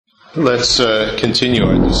Let's continue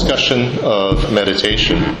our discussion of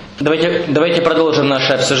meditation. Давайте продолжим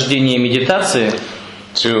наше обсуждение медитации.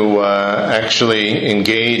 To actually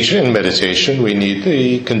engage in meditation, we need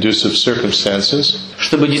the conducive circumstances.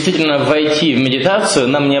 Чтобы действительно войти в медитацию,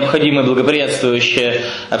 нам необходимы благоприятствующие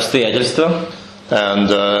обстоятельства. And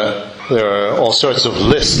there are all sorts of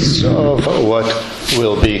lists of what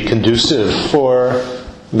will be conducive for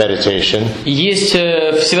meditation. Есть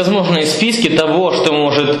всевозможные списки того, что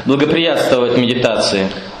может благоприятствовать медитации.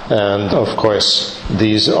 And of course,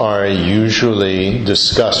 these are usually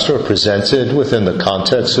discussed or presented within the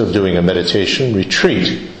context of doing a meditation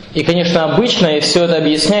retreat. И, конечно, обычно все это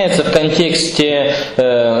объясняется в контексте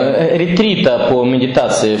ретрита по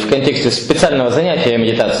медитации, в контексте специального занятия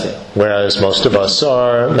медитацией. Whereas most of us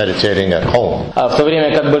are meditating at home. А в то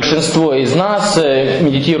время как большинство из нас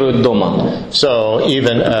медитируют дома. So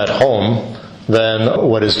even at home, then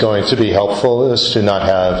what is going to be helpful is to not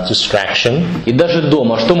have distraction. И даже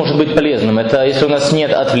дома, что может быть полезным? Это если у нас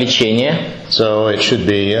нет отвлечения. So it should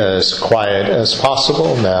be as quiet as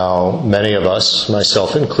possible. Now, many of us,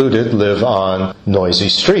 myself included, live on noisy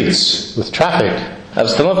streets with traffic.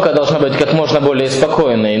 Обстановка должна быть как можно более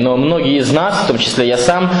спокойной, но многие из нас, в том числе я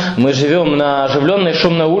сам, мы живем на оживленной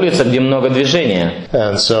шумной улице, где много движения.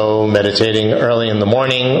 And so meditating early in the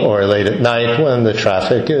morning or late at night when the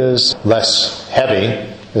traffic is less heavy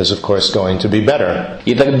is of course going to be better.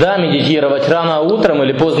 И тогда медитировать рано утром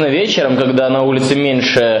или поздно вечером, когда на улице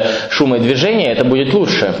меньше шума и движения, это будет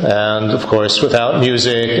лучше. And of course without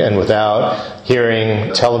music and without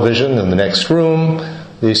hearing television in the next room,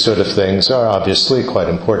 these sort of things are obviously quite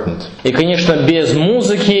important. И, конечно, без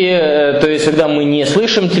музыки, то есть, когда мы не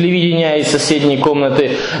слышим телевидения из соседней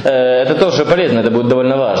комнаты, это тоже полезно, это будет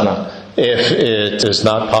довольно важно. If it is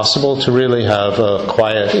not possible to really have a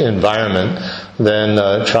quiet environment, then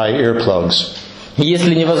try earplugs.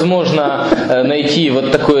 Если невозможно найти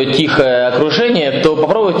вот такое тихое окружение, то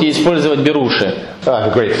попробуйте использовать беруши.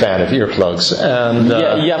 I'm a great fan of earplugs, and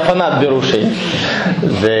я фанат берушей.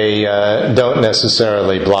 They don't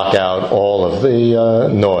necessarily block out all of the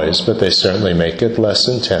noise, but they certainly make it less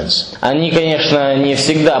intense. Они, конечно, не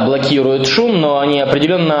всегда блокируют шум, но они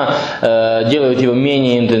определенно делают его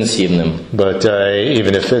менее интенсивным. But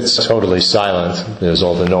even if it's totally silent, there's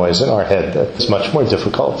all the noise in our head. It's much more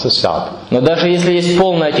difficult to stop. Но даже если есть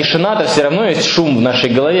полная тишина, то все равно есть шум в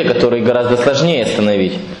нашей голове, который гораздо сложнее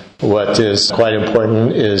остановить. What is quite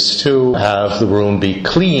important is to have the room be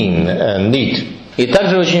clean and neat. И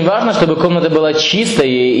также очень важно, чтобы комната была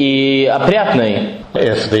чистой и опрятной.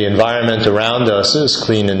 If the environment around us is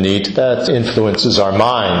clean and neat, that influences our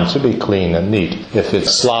mind to be clean and neat. If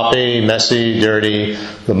it's sloppy, messy, dirty,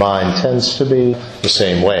 the mind tends to be the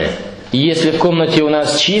same way. Если в комнате у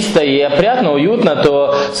нас чисто и опрятно, уютно,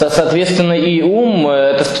 то, соответственно, и ум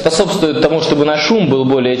это способствует тому, чтобы наш ум был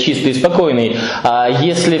более чистый и спокойный. А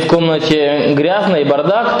если в комнате грязно и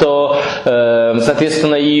бардак, то,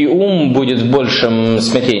 соответственно, и ум будет в большем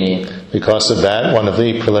смятении. Because of that, one of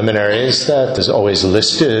the preliminaries that is always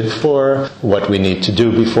listed for what we need to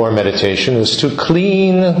do before meditation is to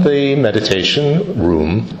clean the meditation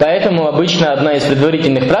room. Поэтому обычно одна из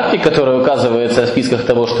предварительных практик, которая указывается в списках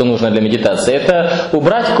того, что нужно для медитации, это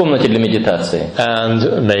убрать в комнате для медитации.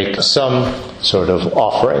 And make some sort of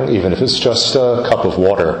offering, even if it's just a cup of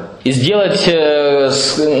water. И сделать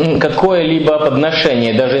какое-либо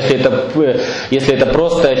подношение, даже если это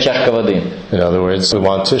просто чашка воды. In other words, we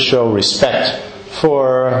want to show respect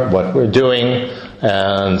for what we're doing,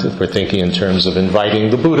 and if we're thinking in terms of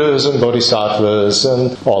inviting the Buddhas and Bodhisattvas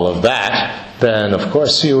and all of that, then of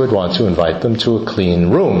course you would want to invite them to a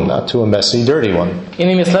clean room, not to a messy, dirty one.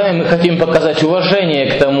 Иными словами, мы хотим показать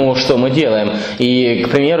уважение к тому, что мы делаем. И,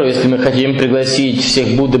 к примеру, если мы хотим пригласить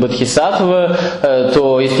всех Будды Бодхисаттвы,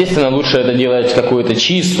 то, естественно, лучше это делать в какую-то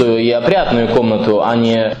чистую и опрятную комнату, а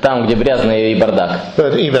не там, где грязно и бардак.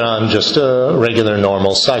 But even on just a regular,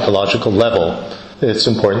 normal psychological level, it's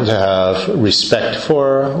important to have respect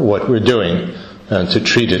for what we're doing and to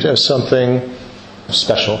treat it as something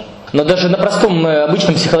special. Но даже на простом,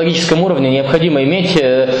 обычном психологическом уровне необходимо иметь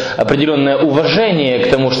определенное уважение к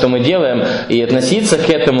тому, что мы делаем, и относиться к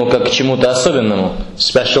этому как к чему-то особенному.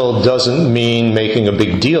 Special doesn't mean making a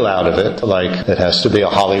big deal out of it, like it has to be a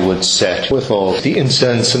Hollywood set with all the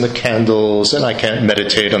incense and the candles, and I can't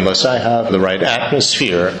meditate unless I have the right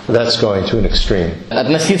atmosphere. That's going to an extreme.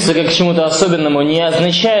 Относиться как к чему-то особенному не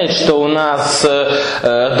означает, что у нас,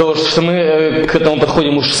 что мы к этому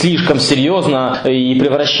подходим уж слишком серьезно и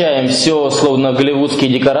превращаем представляем все словно голливудские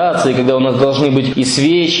декорации, когда у нас должны быть и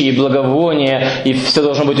свечи, и благовония, и все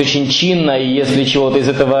должно быть очень чинно, и если чего-то из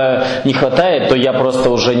этого не хватает, то я просто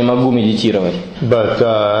уже не могу медитировать.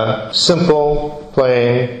 But simple,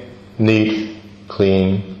 plain, neat,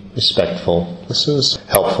 clean, respectful. This is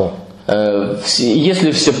helpful.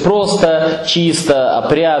 Если все просто, чисто,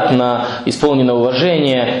 опрятно, исполнено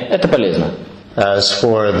уважение, это полезно. As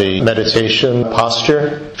for the meditation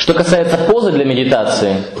posture, что касается позы для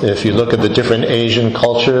медитации, if you look at the different Asian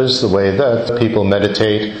cultures, the way that people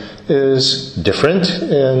meditate is different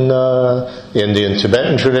in Indian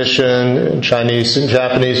Tibetan tradition, in Chinese and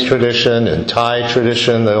Japanese tradition, in Thai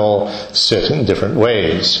tradition. They all sit in different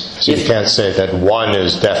ways. So you can't say that one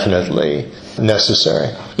is definitely necessary.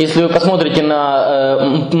 Если вы посмотрите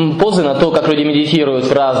на позы, на то, как люди медитируют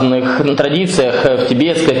в разных традициях, в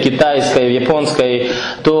тибетской, в китайской, в японской,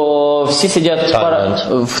 то все сидят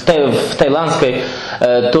в таиландской,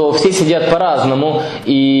 то все сидят по-разному,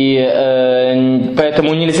 и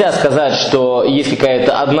поэтому нельзя сказать, что есть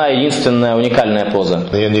какая-то одна единственная уникальная поза.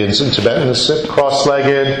 The Indians and Tibetans sit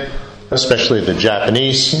cross-legged, especially the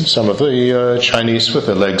Japanese, and some of the Chinese with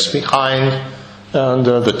their legs behind. And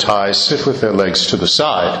the Thais sit with their legs to the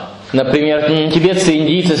side. Например, тибетцы и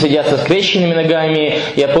индийцы сидят со скрещенными ногами,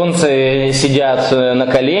 японцы сидят на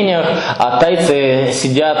коленях, а тайцы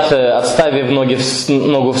сидят, отставив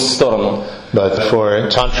ногу в сторону. But for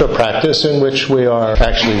Tantra practice, in which we are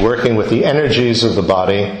actually working with the energies of the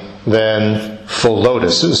body, then full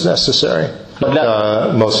lotus is necessary.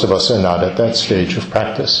 Most of us are not at that stage of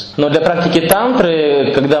practice. Но для практики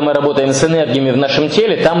тантры, когда мы работаем с энергиями в нашем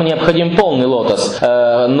теле, там необходим полный лотос.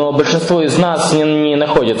 Но большинство из нас не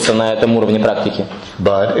находится на этом уровне практики.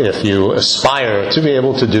 But if you aspire to be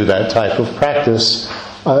able to do that type of practice,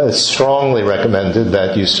 it's strongly recommended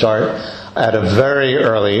that you start at a very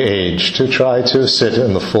early age to try to sit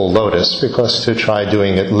in the full lotus, because to try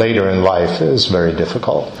doing it later in life is very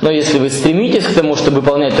difficult. Но если вы стремитесь к тому, чтобы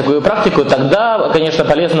выполнять такую практику, тогда, конечно,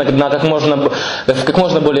 полезно в как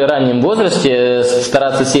можно более раннем возрасте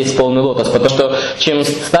стараться сесть в полный лотос, потому что чем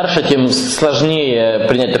старше, тем сложнее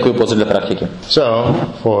принять такую позу для практики. So,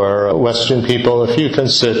 for Western people, if you can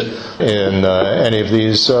sit in any of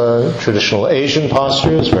these traditional Asian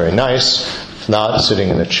postures, very nice. If not, sitting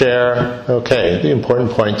in a chair, okay. The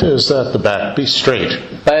important point is that the back be straight.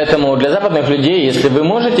 Поэтому для западных людей, если вы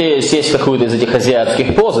можете сесть в какую-то из этих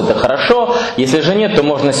азиатских поз, это хорошо. Если же нет, то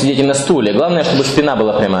можно сидеть и на стуле. Главное, чтобы спина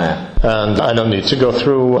была прямая. And I don't need to go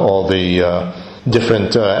through all the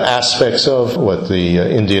different aspects of what the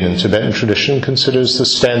Indian and Tibetan tradition considers the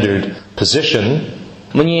standard position.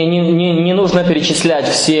 Мне не нужно перечислять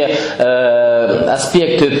все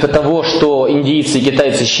аспекты того, что индийцы,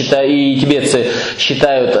 китайцы и тибетцы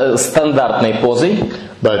считают стандартной позой.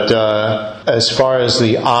 But as far as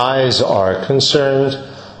the eyes are concerned,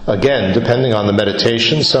 again, depending on the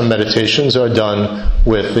meditation, some meditations are done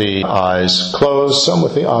with the eyes closed, some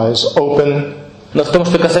with the eyes open. Но в том,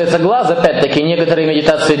 что касается глаз, опять-таки, некоторые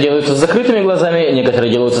медитации делаются с закрытыми глазами,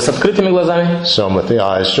 некоторые делаются с открытыми глазами. Some with the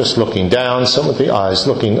eyes just looking down, some with the eyes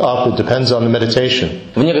looking up. It depends on the meditation.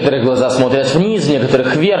 В некоторых глаза смотрят вниз, в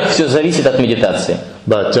некоторых вверх. Все зависит от медитации.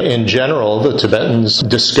 But in general, the Tibetans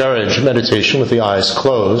discourage meditation with the eyes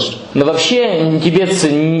closed. Но вообще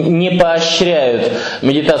тибетцы не поощряют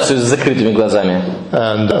медитацию с закрытыми глазами.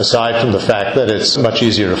 And aside from the fact that it's much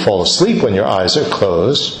easier to fall asleep when your eyes are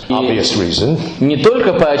closed, obvious reason. Не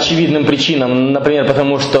только по очевидным причинам, например,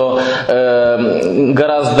 потому что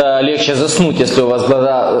гораздо легче заснуть, если у вас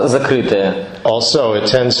глаза закрытые. Also, it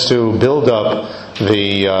tends to build up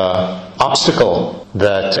the obstacle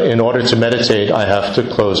that in order to meditate, I have to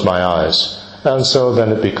close my eyes. And so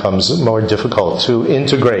then it becomes more difficult to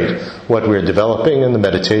integrate what we're developing in the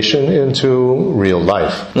meditation into real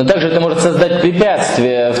life. Но также это может создать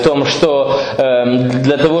препятствие в том, что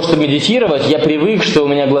для того, чтобы медитировать, я привык, что у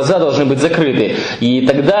меня глаза должны быть закрыты. И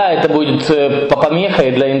тогда это будет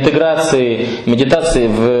помехой для интеграции медитации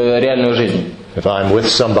в реальную жизнь. If I'm with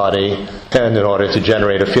somebody and in order to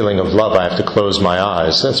generate a feeling of love, I have to close my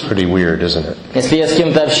eyes. That's pretty weird, isn't it? Если я с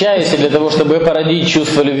кем-то общаюсь, и для того, чтобы породить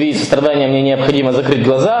чувство любви и сострадания, мне необходимо закрыть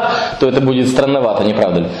глаза, то это будет странновато, не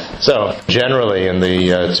правда ли? So, generally in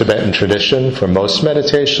the Tibetan tradition, for most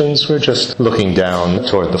meditations, we're just looking down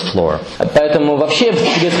toward the floor. Поэтому вообще в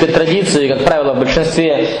тибетской традиции, как правило, в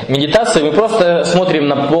большинстве медитаций мы просто смотрим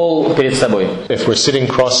на пол перед собой. If we're sitting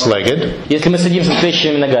cross-legged, если мы сидим со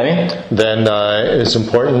скрещенными ногами, then it's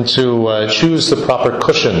important to choose the proper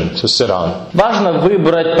cushion to sit on. Важно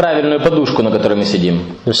выбрать правильную подушку, на которой мы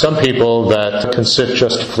сидим. There's some people that can sit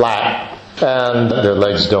just flat and their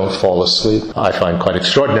legs don't fall asleep. I find quite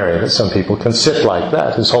extraordinary that some people can sit like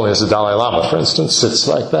that. His Holiness the Dalai Lama, for instance, sits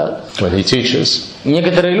like that when he teaches.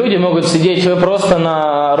 Некоторые люди могут сидеть просто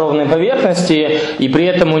на ровной поверхности, и при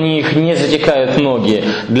этом у них не затекают ноги.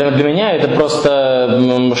 Для меня это просто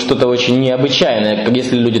что-то очень необычайное,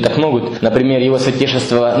 если люди так могут. Например, его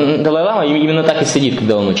святейшество Далай Лама именно так и сидит,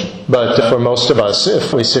 когда он учит. But for most of us,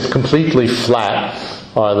 if we sit completely flat,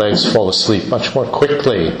 our legs fall asleep much more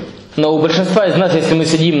quickly. Но у большинства из нас, если мы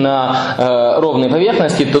сидим на ровной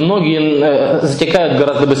поверхности, то ноги затекают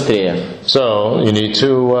гораздо быстрее. So you need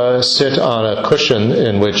to sit on a cushion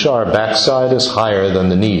in which our backside is higher than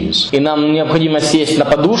the knees. И нам необходимо сесть на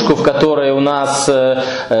подушку, в которой у нас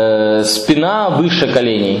спина выше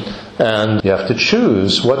коленей. And you have to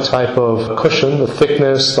choose what type of cushion, the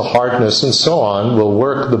thickness, the hardness, and so on will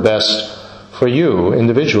work the best for you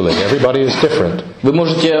individually. Everybody is different. Вы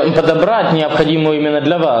можете подобрать необходимую именно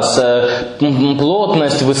для вас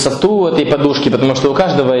плотность, высоту этой подушки, потому что у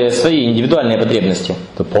каждого есть свои индивидуальные потребности.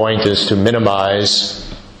 The point is to minimize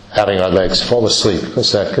having our legs fall asleep,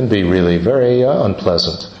 because that can be really very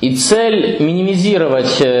unpleasant. И цель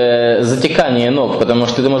минимизировать затекание ног, потому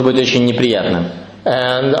что это может быть очень неприятно.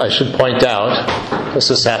 And I should point out, because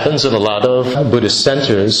this happens in a lot of Buddhist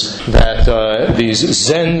centers, that these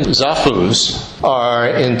Zen zafus are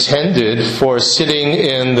intended for sitting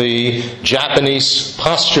in the Japanese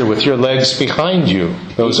posture with your legs behind you.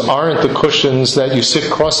 Those aren't the cushions that you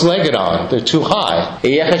sit cross-legged on. They're too high.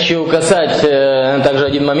 И я хочу указать также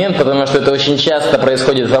один момент, потому что это очень часто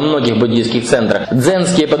происходит во многих буддийских центрах.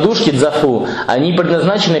 Дзенские подушки дзафу, они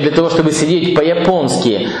предназначены для того, чтобы сидеть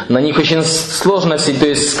по-японски. На них очень сложно сидеть, то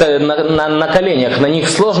есть на коленях. На них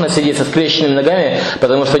сложно сидеть со скрещенными ногами,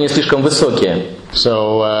 потому что они слишком высокие.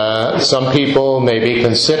 So some people maybe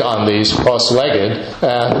can sit on these cross-legged,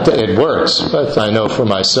 and it works. But I know for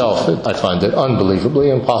myself that I find it unbelievably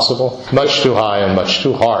impossible. Much too high and much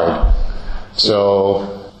too hard. So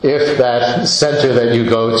if that center that you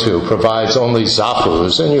go to provides only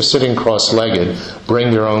zafus and you're sitting cross-legged,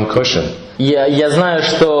 bring your own cushion. Я знаю,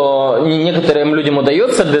 что некоторым людям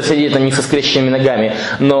удается сидеть на них со скрещенными ногами,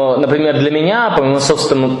 но, например, для меня, по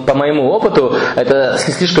моему опыту, это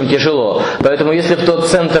слишком тяжело. Поэтому, если в тот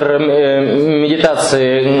центр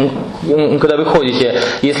медитации, куда вы ходите,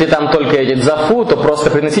 если там только эти дзафу, то просто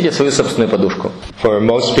приносите свою собственную подушку. For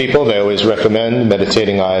most people, they always recommend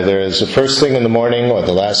meditating either as the first thing in the morning or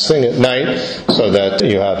the last thing at night, so that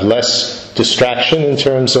you have less distraction in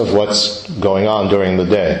terms of what's going on during the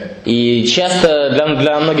day. И часто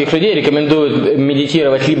для многих людей рекомендуют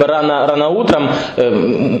медитировать либо рано утром,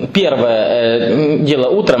 первое дело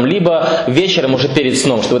утром, либо вечером уже перед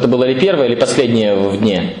сном, чтобы это было или первое, или последнее в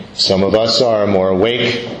дне. Some of us are more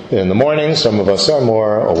awake in the morning, some of us are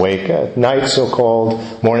more awake at night, so-called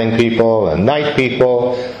morning people and night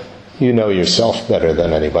people. You know yourself better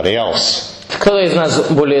than anybody else. Кто-то из нас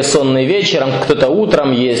более сонный вечером, кто-то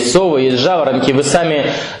утром, есть совы, есть жаворонки. Вы сами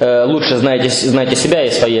лучше знаете себя и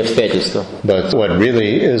свои обстоятельства. But what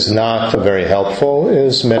really is not very helpful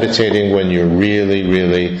is meditating when you're really,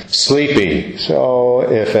 really sleepy. So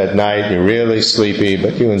if at night you're really sleepy,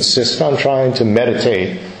 but you insist on trying to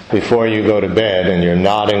meditate before you go to bed and you're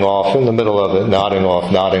nodding off in the middle of it, nodding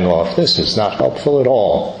off, this is not helpful at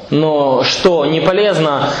all. Но что не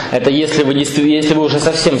полезно, это если вы уже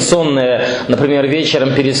совсем сонные, например,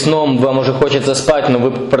 вечером перед сном вам уже хочется спать, но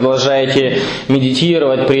вы продолжаете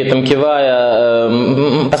медитировать, при этом кивая,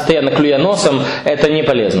 постоянно клюя носом, это не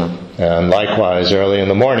полезно. And likewise, early in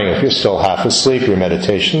the morning, if you're still half asleep, your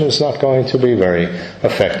meditation is not going to be very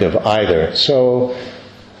effective either. So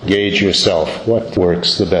gauge yourself what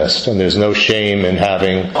works the best, and there's no shame in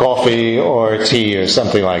having coffee or tea or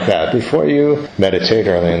something like that before you meditate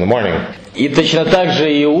early in the morning. И точно так же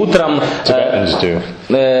и утром,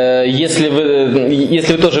 если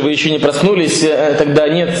вы тоже еще не проснулись, тогда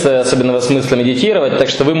нет особенного смысла медитировать, так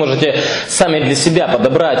что вы можете сами для себя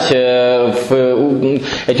подобрать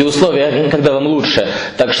эти условия, когда вам лучше.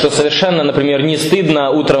 Так что совершенно, например, не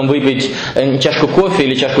стыдно утром выпить чашку кофе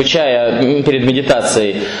или чашку чая перед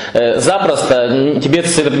медитацией. Запросто.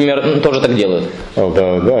 Тибетцы, например, тоже так делают.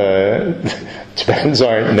 Tibetans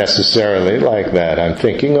aren't necessarily like that. I'm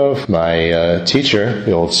thinking of my teacher,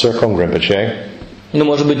 the old Serkong Rinpoche. Ну,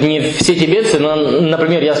 может быть, не все тибетцы, но,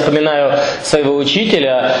 например, я вспоминаю своего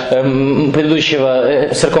учителя,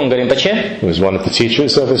 предыдущего Серконга Ринпоче.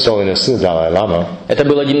 Это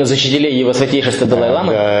был один из учителей его святейшества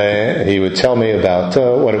Далай-ламы. He would tell me about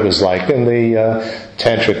what it was like in the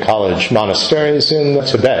tantric college monasteries in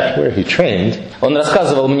Tibet, where he trained. Он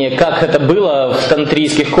рассказывал мне, как это было в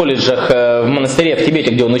тантрийских колледжах в монастыре в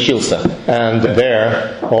Тибете, где он учился. And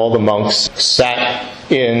there, all the monks sat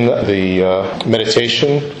in the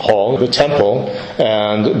meditation hall, the temple,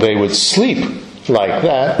 and they would sleep like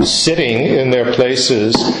that, sitting in their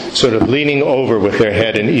places, sort of leaning over with their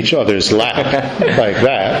head in each other's lap, like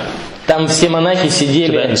that. Там все монахи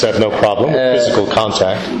сидели. Tibetans have no problem with physical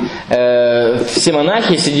contact. Все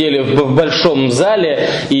монахи сидели в большом зале,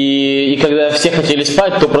 и когда все хотели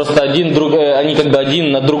спать, то просто они как бы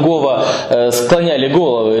один на другого склоняли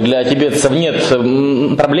головы. Для тибетцев нет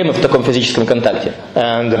проблемы в таком физическом контакте.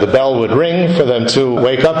 And the bell would ring for them to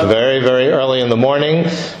wake up very, very early in the morning,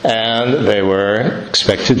 and they were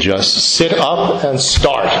expected to just sit up and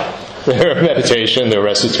start their meditation, their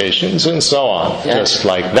recitations, and so on. Just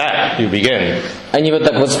like that, you begin. Они вот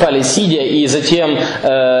так вот спали сидя, и затем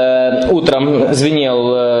утром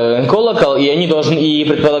звенел колокол, и они должны, и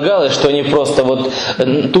предполагалось, что они просто вот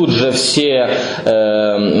тут же все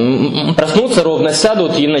проснутся, ровно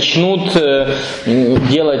сядут и начнут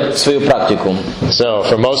делать свою практику. So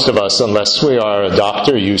for most of us, unless we are a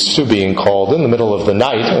doctor used to being called in the middle of the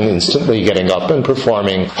night and instantly getting up and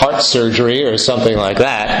performing heart surgery or something like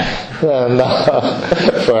that, then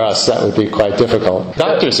for us that would be quite difficult.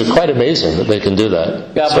 Doctors are quite amazing that they can do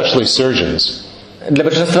that, especially surgeons. Для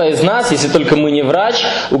большинства из нас, если только мы не врач,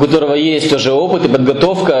 у которого есть уже опыт и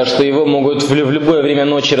подготовка, что его могут в любое время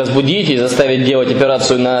ночи разбудить и заставить делать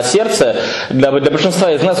операцию на сердце, для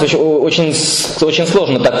большинства из нас очень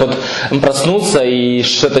сложно так вот проснуться и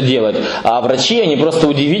что-то делать. А врачи, они просто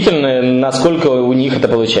удивительны, насколько у них это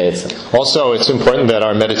получается. Also, it's important that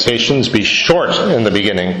our meditations be short in the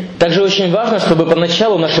beginning. Также очень важно, чтобы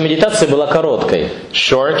поначалу наша медитация была короткой.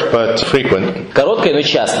 Short but frequent. Короткой, но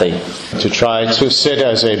частой. To try to sit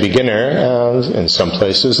as a beginner, and in some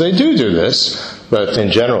places they do this, but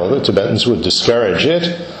in general the Tibetans would discourage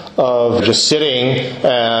it, of just sitting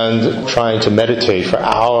and trying to meditate for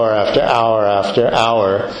hour after hour after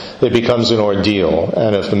hour. It becomes an ordeal,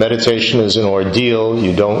 and if the meditation is an ordeal,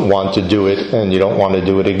 you don't want to do it, and you don't want to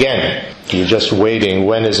do it again. You're just waiting,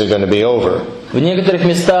 when is it going to be over? В некоторых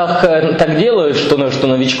местах так делают, что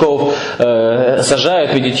новичков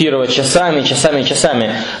сажают медитировать часами.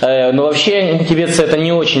 Но вообще тибетцы это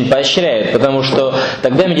не очень поощряют, потому что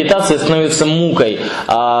тогда медитация становится мукой.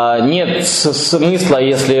 А нет смысла,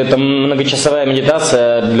 если это многочасовая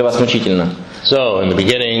медитация для вас мучительна. So, in the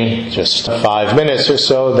beginning, just 5 minutes or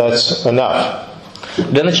so, that's enough.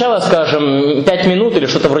 Для начала, скажем, 5 минут или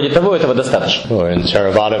что-то вроде того, этого достаточно. Or in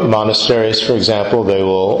Theravada monasteries, for example, they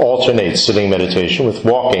will alternate sitting meditation with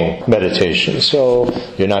walking meditation. So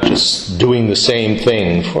you're not just doing the same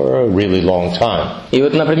thing for a really long time. И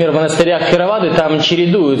вот, например, в монастырях Theravады там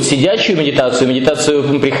чередуют сидячую медитацию,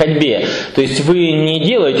 медитацию при ходьбе. То есть вы не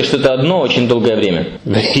делаете что-то одно очень долгое время.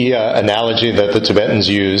 The analogy that the Tibetans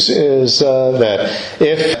use is that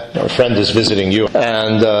if a friend is visiting you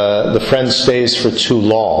and the friend stays for too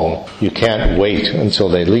long, you can't wait until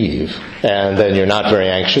they leave, and then you're not very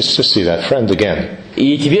anxious to see that friend again.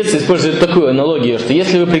 И тибетцы используют такую аналогию, что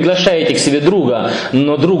если вы приглашаете к себе друга,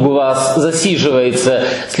 но друг у вас засиживается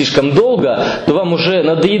слишком долго, то вам уже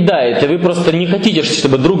надоедает, и вы просто не хотите,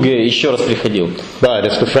 чтобы друг еще раз приходил. But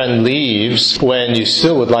if the friend leaves when you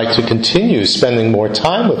still would like to continue spending more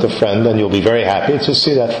time with the friend, then you'll be very happy to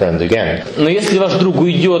see that friend again. Но если ваш друг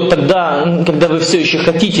уйдет тогда, когда вы все еще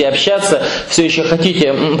хотите общаться, все еще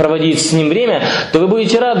хотите проводить с ним время, то вы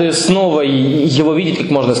будете рады снова его видеть как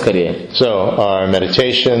можно скорее. So our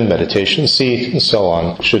meditation seat, and so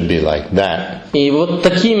on, should be like that. И вот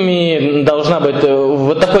такой должна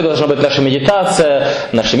быть наша медитация,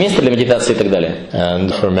 наше место для медитации и так далее.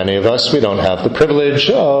 And for many of us, we don't have the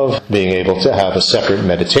privilege of being able to have a separate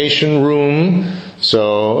meditation room.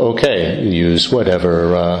 So, okay, use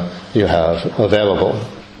whatever you have available.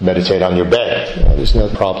 Meditate on your bed. There's no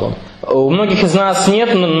problem. У многих из нас нет,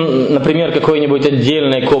 например, какой-нибудь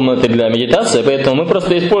отдельной комнаты для медитации, поэтому мы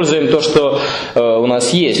просто используем то, что у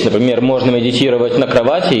нас есть. Например, можно медитировать на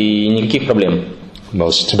кровати и никаких проблем.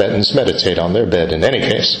 Most Tibetans meditate on their bed in any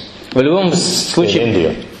case. В любом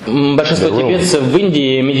случае, большинство тибетцев в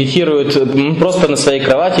Индии медитируют просто на своей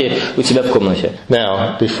кровати у себя в комнате.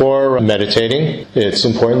 Now, before meditating, it's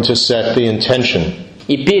important to set the intention.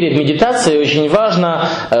 И перед медитацией очень важно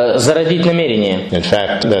зародить намерение. In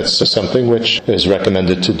fact, that's something which is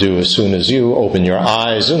recommended to do as soon as you open your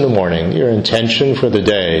eyes in the morning. Your intention for the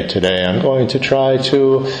day. Today I'm going to try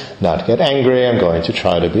to not get angry. I'm going to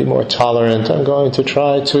try to be more tolerant. I'm going to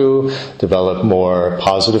try to develop more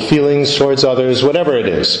positive feelings towards others, whatever it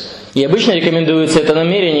is. И обычно рекомендуется это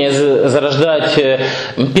намерение зарождать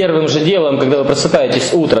первым же делом, когда вы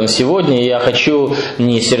просыпаетесь утром. Сегодня я хочу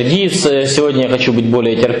не сердиться, сегодня я хочу быть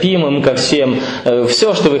более терпимым ко всем.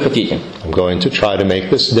 Все, что вы хотите. I'm going to try to make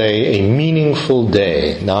this day a meaningful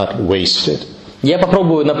day, not wasted. Я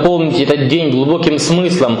попробую наполнить этот день глубоким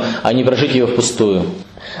смыслом, а не прожить его впустую.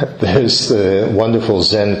 There's the wonderful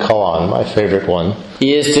Zen koan, my favorite one.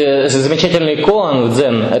 Есть замечательный коан в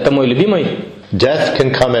дзен, это мой любимый. Death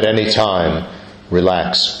can come at any time.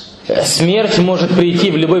 Relax. Смерть может прийти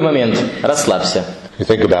в любой момент. Расслабься. You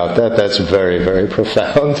think about that, that's very, very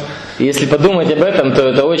profound. Если подумать об этом, то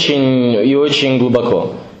это очень и очень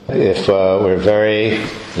глубоко. If we're very,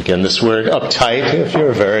 again this word, uptight, if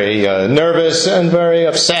you're very nervous and very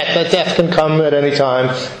upset that death can come at any time,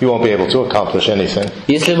 you won't be able to accomplish anything.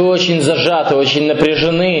 Если вы очень зажаты, очень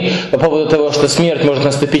напряжены по поводу того, что смерть может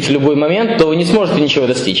наступить в любой момент, то вы не сможете ничего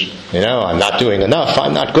достичь. You know, I'm not doing enough,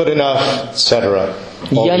 I'm not good enough, etc.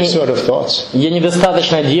 All these sort of thoughts. Я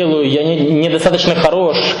недостаточно делаю, я недостаточно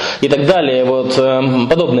хорош и так далее. Вот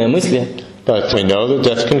подобные мысли. But we know that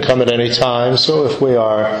death can come at any time, so if we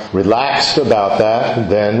are relaxed about that,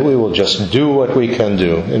 then we will just do what we can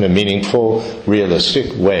do in a meaningful,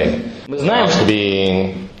 realistic way. Мы знаем, Not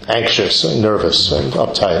being anxious and nervous and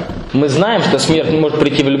uptight. Мы знаем, что смерть может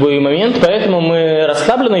прийти в любой момент, поэтому мы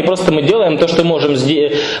расслаблены и просто мы делаем то, что можем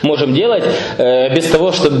делать, без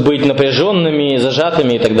того, чтобы быть напряженными,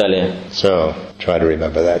 зажатыми и так далее. So, try to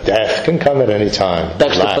remember that. Death can come at any time.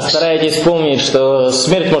 Так что постарайтесь помнить, что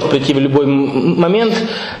смерть может прийти в любой момент,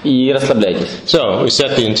 и расслабляйтесь. So, we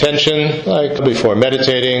set the intention, like before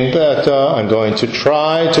meditating, that I'm going to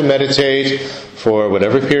try to meditate for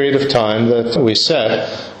whatever period of time that we set,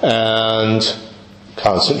 and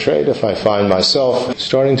concentrate. If I find myself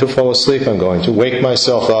starting to fall asleep, I'm going to wake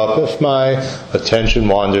myself up. If my attention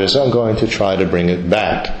wanders, I'm going to try to bring it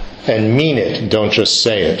back. And mean it, don't just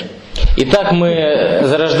say it. Итак, мы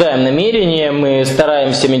зарождаем намерение, мы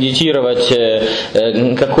стараемся медитировать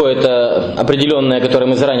какое-то определенное, которое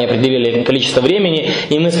мы заранее определили, количество времени,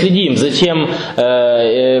 и мы следим за тем,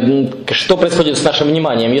 что происходит с нашим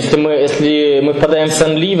вниманием. Если мы впадаем в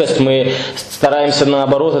сонливость, мы стараемся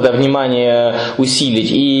наоборот это внимание усилить,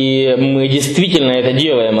 и мы действительно это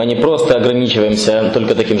делаем, а не просто ограничиваемся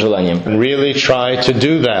только таким желанием. Really try to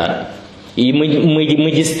do that. И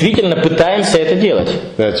мы действительно пытаемся это делать.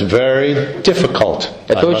 That's very difficult,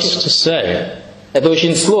 I must say. Это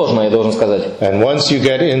очень сложно, я должен сказать. And once you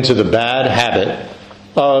get into the bad habit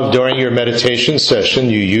of during your meditation session,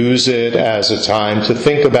 you use it as a time to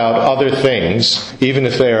think about other things, even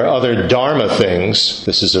if they are other dharma things.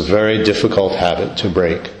 This is a very difficult habit to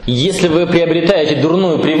break. Если вы приобретаете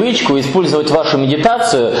дурную привычку использовать вашу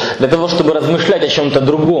медитацию для того, чтобы размышлять о чем-то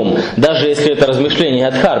другом, даже если это размышление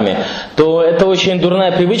о дхарме, то это очень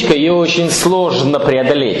дурная привычка, ее очень сложно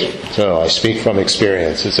преодолеть. So I speak from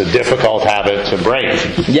experience. It's a difficult habit to break.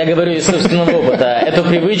 Я говорю из собственного опыта. Эту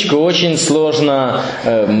привычку очень сложно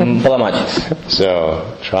поломать. So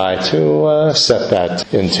try to set that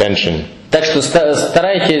intention. Так что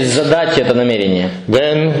старайтесь задать это намерение.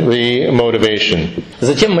 Then the motivation.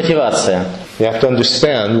 Затем мотивация. You have to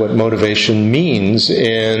understand what motivation means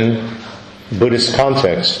in Buddhist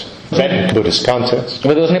context. Buddhist context.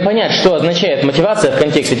 Вы должны понять, что означает мотивация в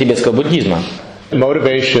контексте тибетского буддизма.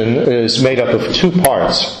 Motivation is made up of two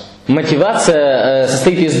parts. Мотивация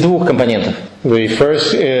состоит из двух компонентов. The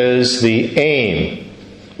first is the aim.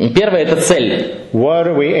 Первое – это цель. What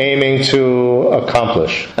are we aiming to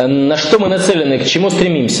accomplish? На что мы нацелены, к чему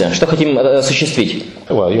стремимся, что хотим осуществить?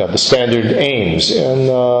 Well, you have the standard aims and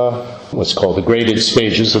what's called the graded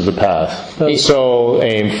stages of the path. And so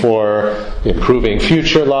aim for improving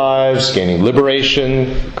future lives, gaining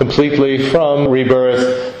liberation completely from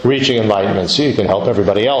rebirth, reaching enlightenment, so you can help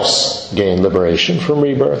everybody else gain liberation from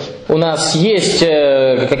rebirth. У нас есть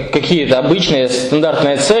какие-то обычные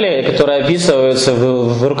стандартные цели, которые описываются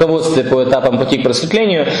в руководстве по этапам пути к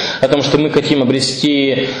просветлению, о том, что мы хотим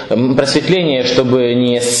обрести просветление, чтобы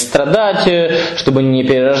не страдать, чтобы не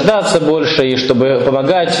перерождаться больше, и чтобы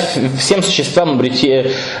помогать всем существам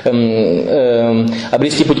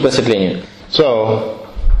обрести путь к просветлению. So,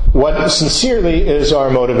 what sincerely is our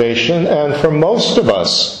motivation, and for most of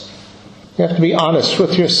us, you have to be honest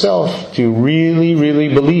with yourself. Do you really, really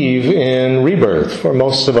believe in rebirth? For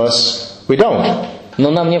most of us, we don't. Но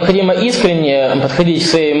нам необходимо искренне подходить к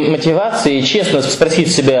своей мотивации и честно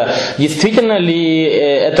спросить себя, действительно ли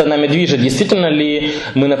это нами движет, действительно ли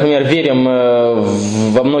мы, например, верим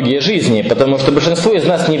во многие жизни, потому что большинство из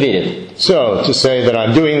нас не верит. So, to say that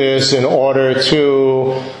I'm doing this in order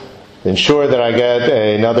to ensure that I get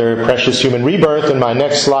another precious human rebirth in my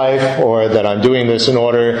next life, or that I'm doing this in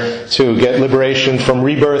order to get liberation from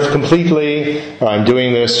rebirth completely, or I'm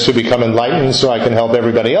doing this to become enlightened so I can help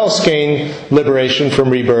everybody else gain liberation from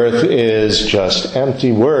rebirth, is just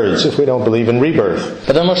empty words if we don't believe in rebirth.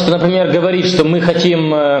 Потому что, например, говорить, что мы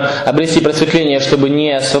хотим обрести просветление, чтобы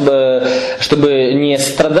не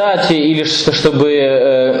страдать, или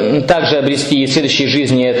чтобы также обрести в следующей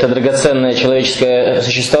жизни это драгоценное человеческое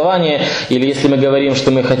существование, или если мы говорим,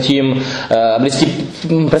 что мы хотим обрести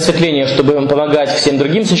просветление, чтобы помогать всем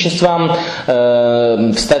другим существам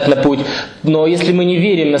встать на путь, но если мы не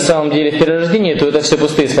верим на самом деле в перерождение, то это все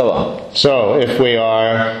пустые слова. So, if we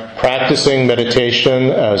are practicing meditation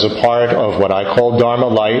as a part of what I call Dharma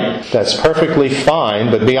light, that's perfectly fine,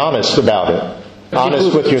 but be honest about it.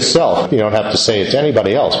 Honest with yourself. You don't have to say it to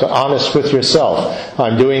anybody else, but honest with yourself.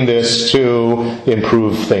 I'm doing this to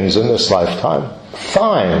improve things in this lifetime.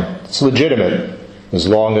 Fine. It's legitimate. As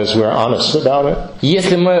long as we're honest about it.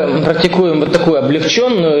 Если мы практикуем вот такую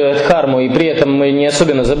облегченную дхарму и при этом мы не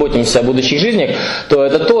особенно заботимся о будущих жизнях, то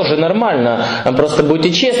это тоже нормально. Просто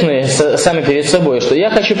будьте честны сами перед собой, что я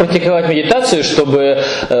хочу практиковать медитацию, чтобы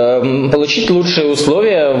получить лучшие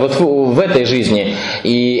условия вот в этой жизни.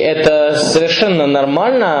 И это совершенно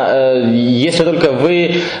нормально, если только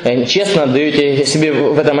вы честно даете себе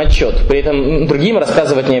в этом отчет. При этом другим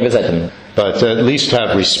рассказывать не обязательно. But at least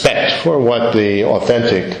have respect for what the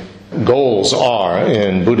authentic goals are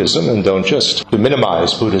in Buddhism, and don't just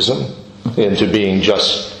minimize Buddhism into being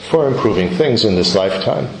just for improving things in this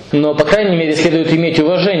lifetime. Но, по крайней мере, следует иметь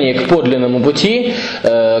уважение к подлинному пути,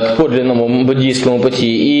 к подлинному буддийскому пути,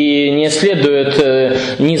 и не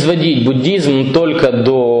следует низводить буддизм только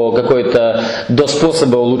до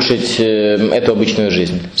способа улучшить эту обычную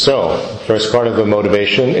жизнь. So, first part of the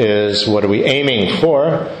motivation is what are we aiming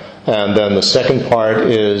for? And then the second part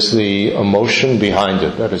is the emotion behind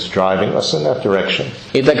it that is driving us in that direction.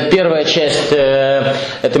 Итак, первая часть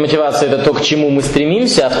этой мотивации – это то, к чему мы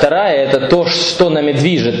стремимся, а вторая – это то, что нами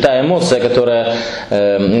движет, та эмоция, которая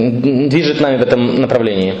движет нами в этом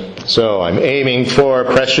направлении. So I'm aiming for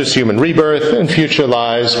precious human rebirth in future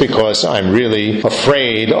lives because I'm really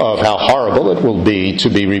afraid of how horrible it will be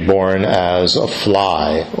to be reborn as a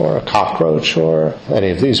fly or a cockroach or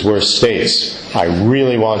any of these worst states. I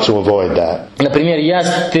really want to avoid that. Например, я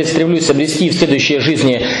стремлюсь обрести в следующей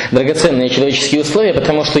жизни драгоценные человеческие условия,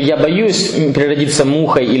 потому что я боюсь переродиться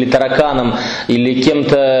мухой или тараканом или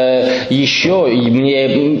кем-то еще,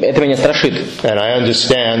 и это меня страшит. And I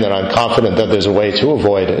understand that I'm confident that there's a way to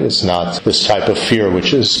avoid it. It's not this type of fear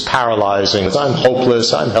which is paralyzing. I'm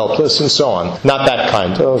hopeless, I'm helpless, and so on. Not that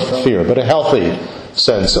kind of fear, but a healthy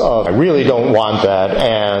sense of I really don't want that,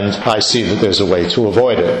 and I see that there's a way to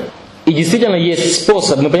avoid it. И действительно есть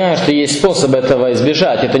способ, мы понимаем, что есть способ этого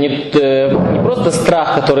избежать. Это не просто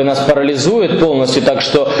страх, который нас парализует полностью, так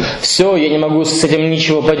что все, я не могу с этим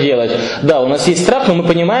ничего поделать. Да, у нас есть страх, но мы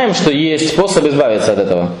понимаем, что есть способ избавиться от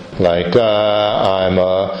этого. Like, I'm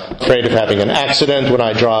afraid of having an accident when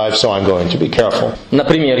I drive, so I'm going to be careful.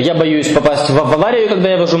 Например, я боюсь попасть в аварию, когда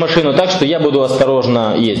я вожу машину, так что я буду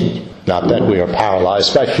осторожно ездить. Not that we are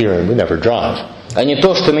paralyzed by fear and we never drive. А не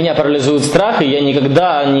то, что меня парализует страх, и я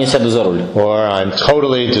никогда не сяду за руль. Or I'm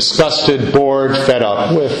totally disgusted, bored, fed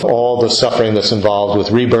up with all the suffering that's involved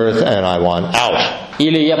with rebirth, and I want out.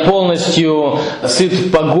 Или я полностью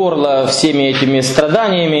сыт по горло всеми этими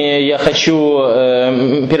страданиями, я хочу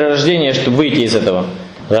перерождения, чтобы выйти из этого.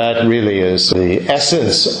 That really is the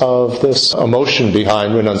essence of this emotion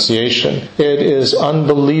behind renunciation. It is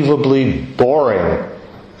unbelievably boring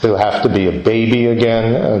to have to be a baby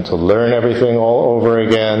again and to learn everything all over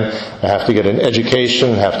again. I have to get an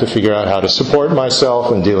education, have to figure out how to support myself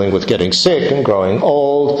and dealing with getting sick and growing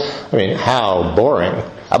old. I mean, how boring.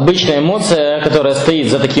 Обычная эмоция, которая стоит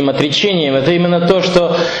за таким отречением, это именно то,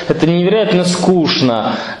 что это невероятно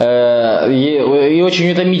скучно и очень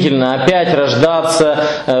утомительно. Опять рождаться,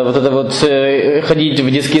 вот это вот ходить в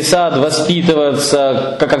детский сад,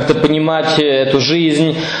 воспитываться, как-то понимать эту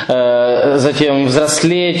жизнь, затем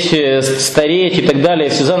взрослеть, стареть и так далее,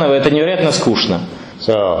 все заново, это невероятно скучно.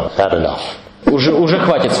 So, had enough. Уже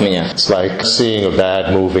хватит с меня. It's like seeing a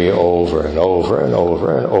bad movie over and over and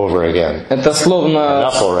over and over again. Это словно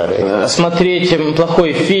смотреть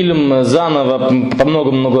плохой фильм заново по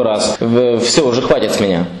много-много раз. Все, уже хватит с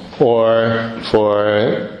меня. or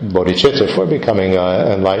for bodhicitta, for becoming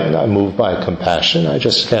enlightened. I'm moved by compassion. I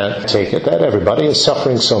just can't take it that everybody is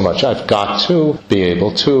suffering so much. I've got to be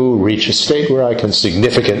able to reach a state where I can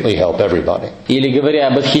significantly help everybody. Или говоря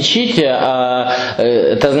об бодхичитте,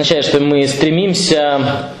 это означает, что мы стремимся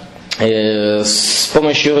с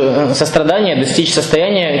помощью сострадания достичь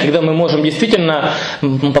состояния, когда мы можем действительно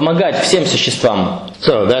помогать всем существам.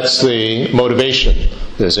 So that's the motivation.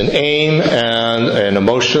 There's an aim and an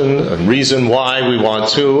emotion, a reason why we want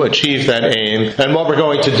to achieve that aim, and what we're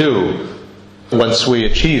going to do once we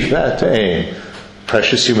achieve that aim.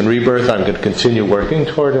 Precious human rebirth, I'm going to continue working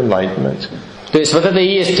toward enlightenment. То есть вот это и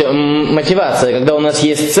есть мотивация, когда у нас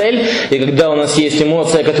есть цель, и когда у нас есть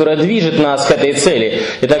эмоция, которая движет нас к этой цели.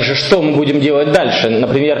 И также что мы будем делать дальше?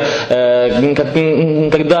 Например,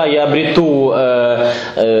 когда я обрету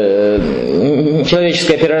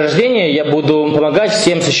человеческое перерождение, я буду помогать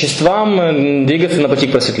всем существам двигаться на пути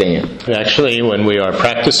к просветлению. Actually, when we are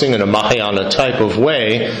practicing in a Mahayana type of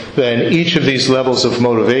way, then each of these levels of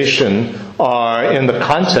motivation are in the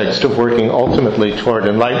context of working ultimately toward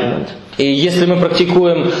enlightenment. И если мы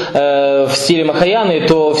практикуем в стиле Махаяны,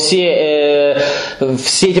 то все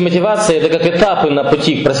эти мотивации это как этапы на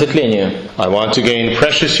пути к просветлению. I want to gain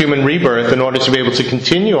precious human rebirth in order to be able to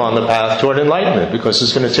continue on the path toward enlightenment, because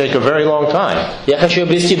it's going to take a very long time. Я хочу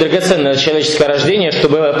обрести драгоценное человеческое рождение,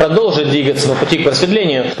 чтобы продолжить двигаться по пути к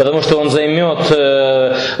просветлению, потому что он займет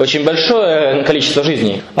очень большое количество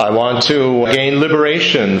жизней. I want to gain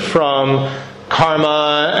liberation from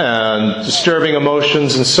karma and disturbing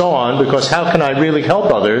emotions and so on, because how can I really help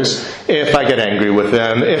others if I get angry with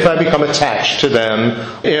them, if I become attached to them,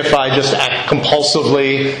 if I just act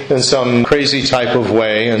compulsively in some crazy type of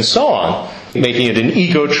way and so on, making it an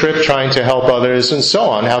ego trip, trying to help others and so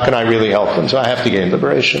on. How can I really help them? So I have to gain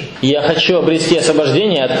liberation. Я хочу обрести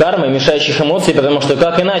освобождение от кармы, мешающих эмоций, потому что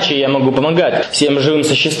как иначе я могу помогать всем живым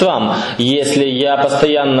существам, если я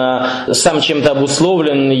постоянно сам чем-то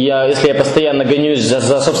обусловлен, если я постоянно гонюсь за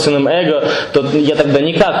собственным эго, то я тогда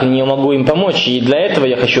никак не могу им помочь, и для этого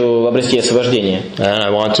я хочу обрести освобождение. And I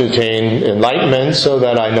want to gain enlightenment so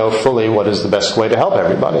that I know fully what is the best way to help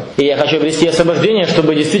everybody. И я хочу обрести освобождение,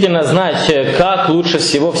 чтобы действительно знать, как лучше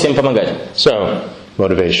всего всем помогать. So,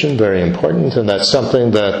 motivation, very important, and that's something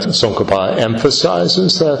that Tsongkhapa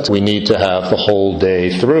emphasizes, that we need to have the whole day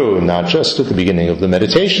through, not just at the beginning of the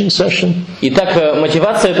meditation session. Итак,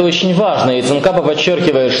 мотивация это очень важно, и Цонкапа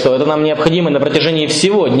подчеркивает, что это нам необходимо на протяжении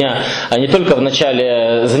всего дня, а не только в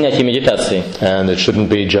начале занятий медитации. And it shouldn't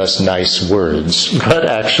be just nice words, but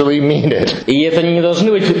actually mean it. И это не должны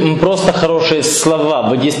быть просто хорошие слова,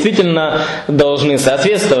 вы действительно должны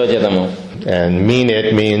соответствовать этому. And mean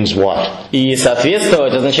it means what? И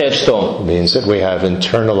соответствовать означает что? It means that we have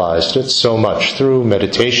internalized it so much through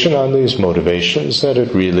meditation on these motivations that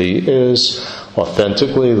it really is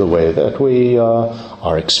authentically the way that we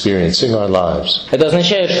are experiencing our lives. Это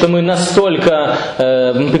означает, что мы настолько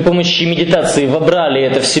при помощи медитации вобрали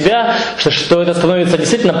это в себя, что это становится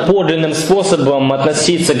действительно подлинным способом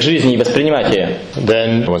относиться к жизни и воспринимать ее.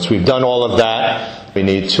 Then, once we've done all of that, we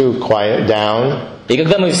need to quiet down. И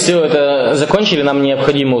когда мы все это закончили, нам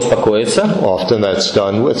необходимо успокоиться. Often that's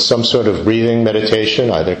done with some sort of breathing meditation,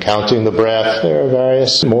 either counting the breath. There are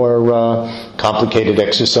various more complicated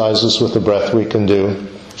exercises with the breath we can do.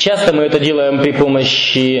 Часто мы это делаем при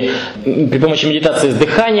помощи медитации с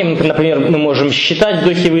дыханием. Например, мы можем считать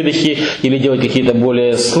вдохи-выдохи или делать какие-то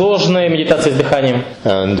более сложные медитации с дыханием.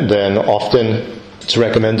 And then often it's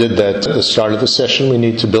recommended that at the start of the session we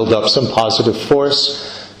need to build up some positive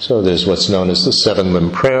force. So there's what's known as the seven-limb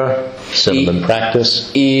prayer, seven-limb practice.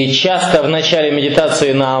 И часто в начале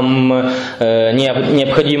медитации нам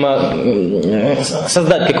необходимо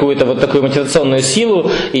создать какую-то вот такую мотивационную силу,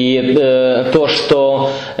 и это то, что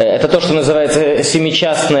называется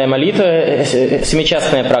семичастная молитва,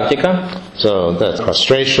 семичастная практика. So that's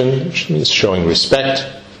prostration, which means showing respect.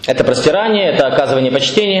 Это простирание, это оказывание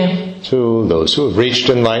почтения. To those who have reached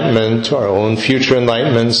enlightenment, to our own future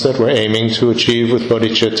enlightenments that we're aiming to achieve with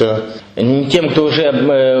bodhicitta. Тем, кто уже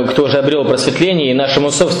обрел просветление, и нашему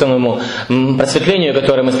собственному просветлению,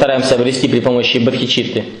 которое мы стараемся обрести при помощи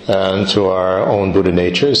бодхичитты. And to our own Buddha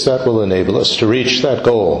natures that will enable us to reach that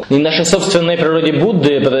goal. И нашей собственной природе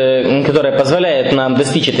Будды, которая позволяет нам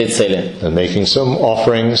достичь этой цели. And making some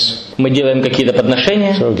offerings. Мы делаем какие-то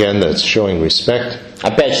подношения. So again, that's showing respect.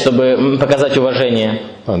 Опять, чтобы показать уважение.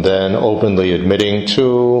 And then openly admitting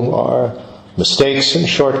to our mistakes and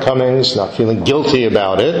shortcomings, not feeling guilty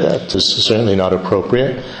about it. That is certainly not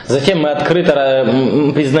appropriate. Затем мы открыто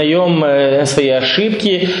признаем свои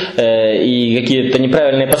ошибки и какие-то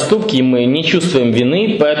неправильные поступки, и мы не чувствуем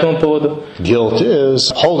вины по этому поводу. Guilt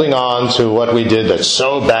is holding on to what we did that's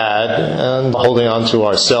so bad and holding on to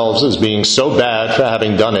ourselves as being so bad for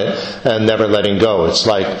having done it and never letting go. It's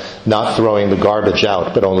like not throwing the garbage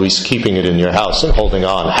out, but always keeping it in your house and holding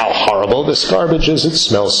on. How horrible this garbage is, it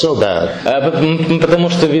smells so bad. Потому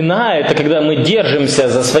что вина — это когда мы держимся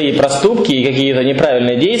за свои проступки и какие-то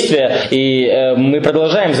неправильные действия, и мы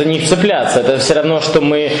продолжаем за них цепляться. Это все равно, что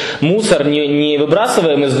мы мусор не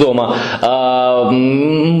выбрасываем из дома, а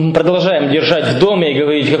продолжаем держать в доме и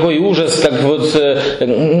говорить, какой ужас,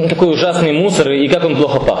 какой ужасный мусор и как он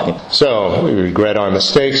плохо пахнет. So, we regret our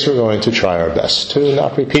mistakes, we're going to try our best to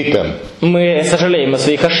not repeat them. Мы сожалеем о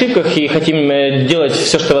своих ошибках и хотим делать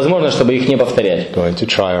все, что возможно, чтобы их не повторять. Going to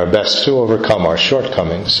try our best to overcome our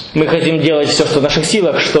shortcomings. Мы хотим делать все, что в наших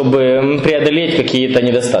силах, чтобы преодолеть какие-то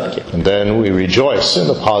недостатки. And then we rejoice in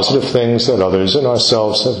the positive things that others and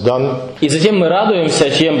ourselves have done. И затем мы радуемся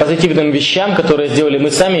тем позитивным вещам, которые сделали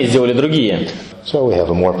мы сами и сделали другие. So we have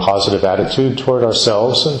a more positive attitude toward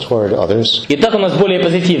ourselves and toward others. Итак, у нас более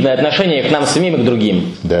позитивное отношение к нам самим и к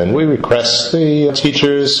другим. Then we request the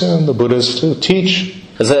teachers and the Buddhas to teach.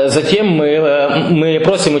 Затем мы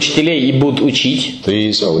просим учителей и Будд учить.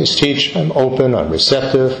 Please always teach. I'm open. I'm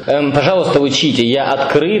receptive. Пожалуйста, учите. Я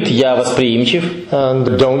открыт, я восприимчив.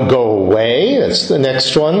 And don't go away. That's the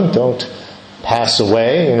next one. Don't pass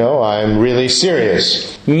away. I'm really serious.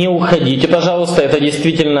 Не уходите, пожалуйста. Это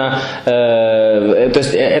действительно, то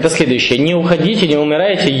есть это следующее. Не уходите, не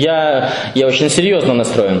умирайте. Я очень серьезно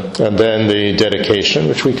настроен. And then the dedication,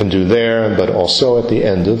 which we can do there, but also at the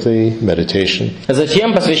end of the meditation.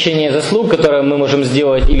 Затем посвящение заслуг, которое мы можем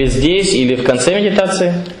сделать или здесь, или в конце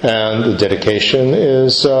медитации. And the dedication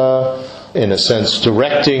is, in a sense,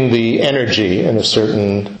 directing the energy in a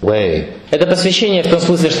certain way. Это посвящение в том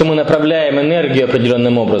смысле, что мы направляем энергию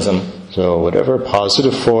определенным образом. So whatever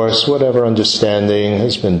positive force, whatever understanding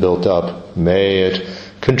has been built up, may it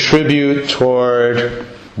contribute toward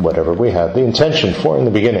whatever we had the intention for in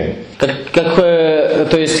the beginning.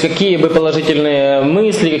 То есть какие бы положительные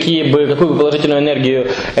мысли, какую бы положительную энергию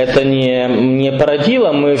это не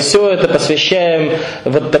породило, мы все это посвящаем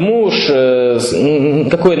вот тому,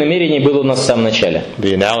 какое намерение было у нас в самом начале.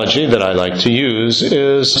 The analogy that I like to use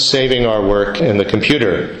is saving our work in the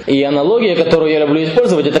computer. И аналогия, которую я люблю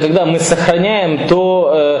использовать, это когда мы сохраняем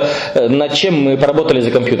то, над чем мы поработали за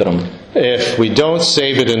компьютером. If we don't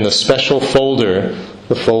save it in the special folder,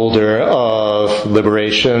 the folder of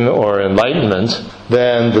liberation or enlightenment,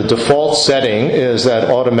 then the default setting is that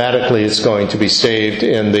automatically it's going to be saved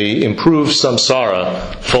in the improved samsara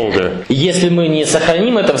folder. Если мы не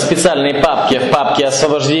сохраним это в специальной папке, в папке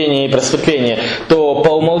освобождения и просветления, то по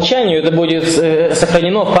умолчанию это будет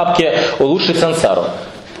сохранено в папке «Улучшить сансару».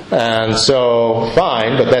 And so,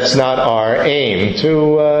 fine, but that's not our aim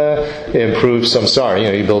to improve samsara.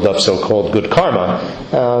 You build up so-called good karma,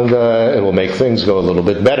 and it will make things go a little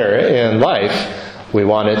bit better in life. We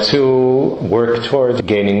want it to work toward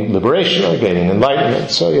gaining liberation or gaining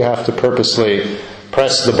enlightenment. So you have to purposely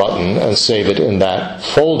press the button and save it in that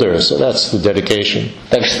folder. So that's the dedication.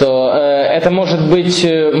 Так что это может быть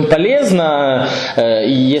полезно,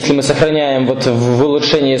 если мы сохраняем в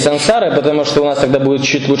улучшении сансары, потому что у нас тогда будет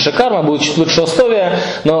чуть лучше карма, будет чуть лучше условия,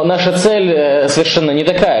 но наша цель совершенно не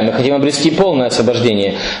такая. Мы хотим обрести полное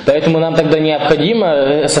освобождение. Поэтому нам тогда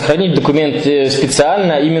необходимо сохранить документ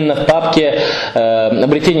специально именно в папке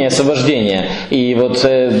обретения освобождения. И вот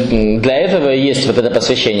для этого есть вот это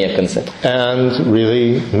посвящение в конце. And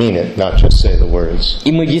really mean it, not just say the words.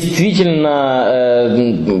 И мы действительно,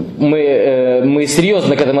 мы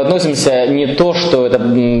серьезно к этому относимся, не то, что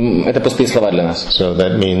это пустые слова для нас. So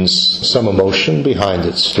that means some emotion behind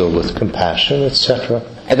it, filled with compassion, etc.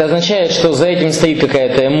 Это означает, что за этим стоит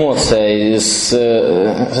какая-то эмоция с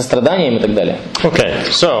состраданием и так далее. Okay,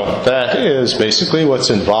 so that is basically what's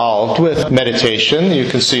involved with meditation. You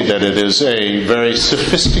can see that it is a very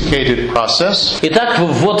sophisticated process. Итак,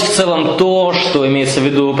 вот в целом то, что имеется в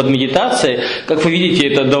виду под медитацией. Как вы видите,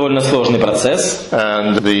 это довольно сложный процесс.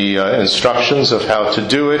 And the instructions of how to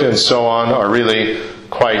do it and so on are really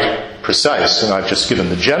quite precise, and I've just given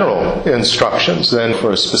the general instructions. Then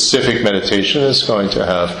for a specific meditation it's going to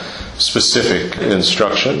have specific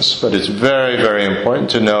instructions, but it's very, very important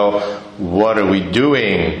to know what are we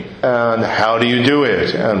doing and how do you do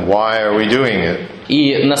it and why are we doing it.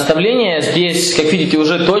 И наставления здесь, как видите,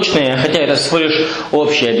 уже точные, хотя это всего лишь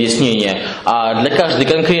общее объяснение. А для каждой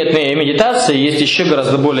конкретной медитации есть еще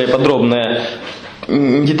гораздо более подробное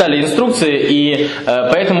детали инструкции, и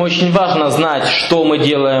поэтому очень важно знать, что мы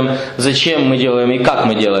делаем, зачем мы делаем и как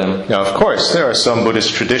мы делаем. Now, of course, there are some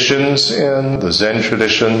Buddhist traditions in the Zen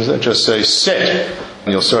traditions that just say sit,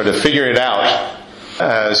 and you'll sort of figure it out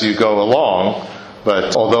as you go along.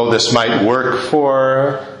 But although this might work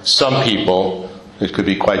for some people, it could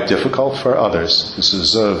be quite difficult for others. This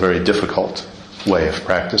is a very difficult way of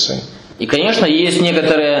practicing. И, конечно, есть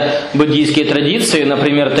некоторые буддийские традиции,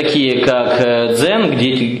 например, такие как дзен,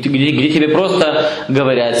 где тебе просто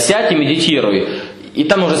говорят «сядь и медитируй», и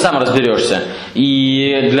там уже сам разберешься.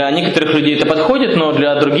 И для некоторых людей это подходит, но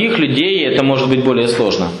для других людей это может быть более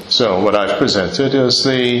сложно. So what I've presented is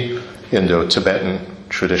the Indo-Tibetan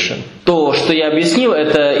tradition. То, что я объяснил,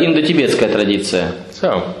 это индо-тибетская традиция.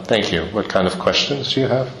 So, thank you. What kind of questions do you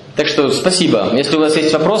have? Так что спасибо. Если у вас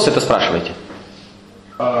есть вопросы, то спрашивайте.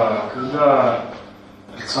 Когда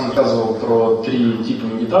Александр рассказывал про 3 типа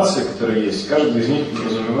медитации, которые есть, каждый из них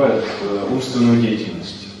подразумевает умственную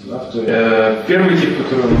деятельность. Да? Первый тип,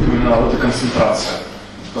 который он упоминал, это концентрация.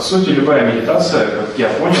 По сути, любая медитация, как я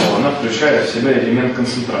понял, она включает в себя элемент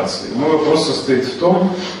концентрации. Мой вопрос состоит в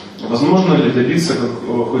том, возможно ли добиться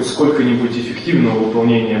хоть сколько-нибудь эффективного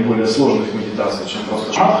выполнения более сложных медитаций, чем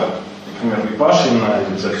просто шаматха, например, випашина,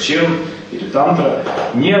 или дзогчен, или тантра,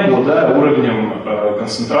 не обладая уровнем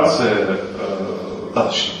концентрации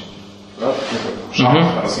достаточным. Да?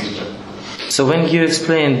 Шаматха, развития. So when you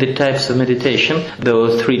explained the types of meditation, there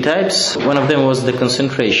were 3 types. One of them was the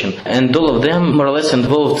concentration, and all of them more or less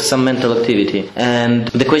involved some mental activity. And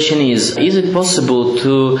the question is it possible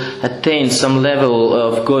to attain some level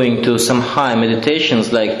of going to some high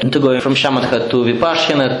meditations, like to go from shamatha to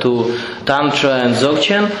vipassana to tantra and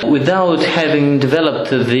dzogchen, without having developed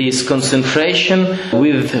this concentration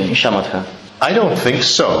with shamatha? I don't think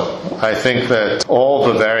so. I think that all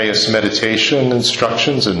the various meditation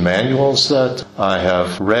instructions and manuals that I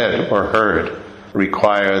have read or heard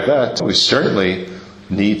require that we certainly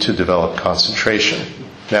need to develop concentration.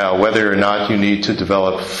 Now, whether or not you need to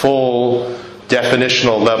develop full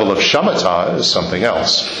definitional level of shamatha is something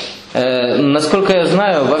else. Насколько я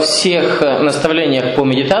знаю, во всех наставлениях по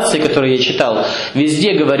медитации, которые я читал,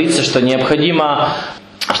 везде говорится, что необходимо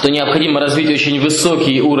развить очень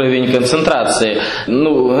высокий уровень концентрации.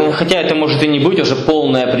 Хотя это может и не быть уже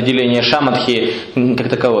полное определение шаматхи как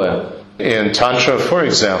таковое. In Tantra, for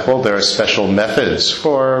example, there are special methods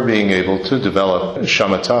for being able to develop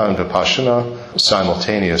shamatha and vipassana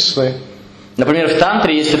simultaneously. Например, в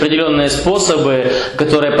тантре есть определенные способы,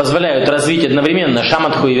 которые позволяют развить одновременно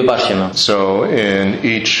шаматху и випассану. So in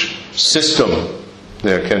each system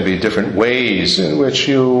there can be different ways in which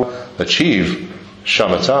you achieve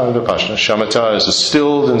shamatha and vipassana. Shamatha is a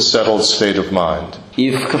stilled and settled state of mind. И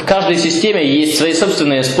в каждой системе есть свои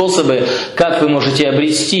собственные способы, как вы можете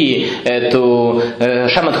обрести эту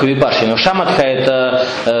шаматху випассану. Шаматха – это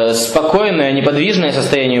спокойное, неподвижное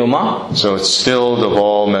состояние ума. So it's stilled of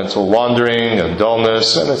all mental wandering and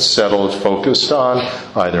dullness, and it's settled, focused on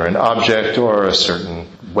either an object or a certain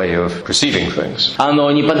way of perceiving things. Оно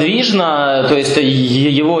неподвижно, то есть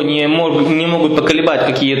его не могут поколебать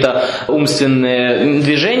какие-то умственные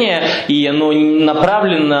движения, и оно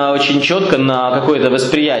направлено очень четко на какое-то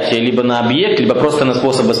восприятие, либо на объект, либо просто на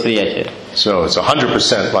способ восприятия. So it's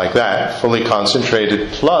 100% like that, fully concentrated,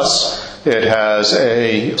 plus it has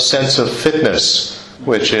a sense of fitness,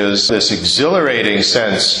 which is this exhilarating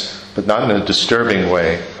sense, but not in a disturbing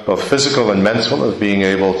way, both physical and mental, of being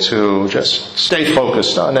able to just stay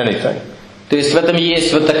focused on anything. То есть в этом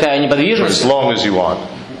есть вот такая неподвижность. For as long as you want.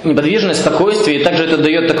 Неподвижность, спокойствие, и также это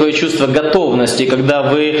дает такое чувство готовности, когда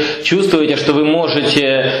вы чувствуете, что вы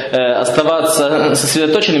можете оставаться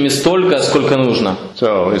сосредоточенными столько, сколько нужно.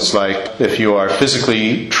 So it's like if you are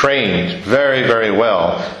physically trained very, very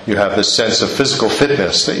well, you have this sense of physical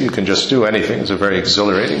fitness that you can just do anything. It's a very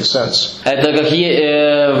exhilarating sense. Это как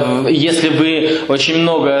если вы очень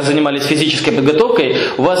много занимались физической подготовкой,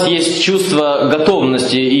 у вас есть чувство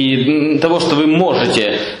готовности и того, что вы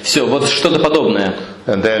можете. Все, вот что-то подобное.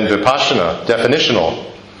 And then vipassana, definitional,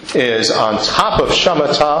 is on top of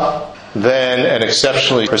shamatha, then an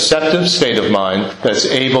exceptionally perceptive state of mind that's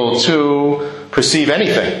able to perceive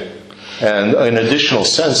anything, and an additional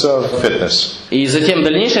sense of fitness. И затем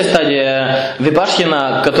дальнейшая стадия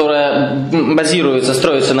випассана, которая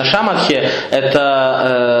строится на шаматхе,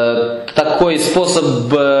 это такой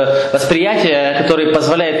способ восприятия, который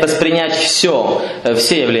позволяет воспринять все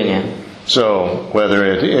явления. So whether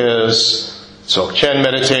it is Dzogchen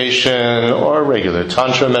meditation or regular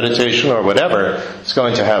Tantra meditation or whatever, it's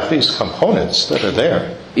going to have these components that are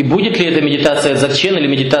there. И будет ли это медитация дзогчен или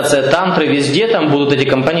медитация тантры, везде там будут эти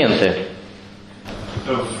компоненты.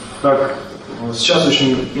 Как Сейчас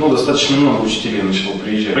достаточно много учителей начало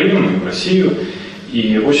приезжать в Россию,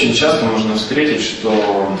 и очень часто можно встретить, что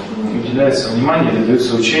уделяется внимание или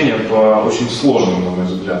дается учение по очень сложным, на мой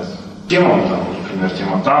взгляд, темам, например,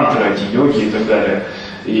 тема тантры, йоги и так далее.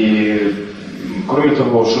 И кроме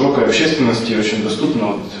того, широкой общественности очень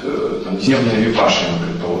доступна дневная випашина,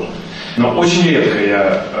 предположим. Но очень редко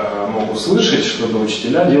я могу слышать, чтобы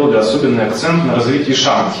учителя делали особенный акцент на развитии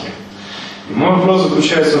шаматхи. И мой вопрос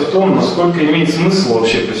заключается в том, насколько имеет смысл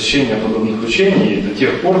вообще посещение подобных учений до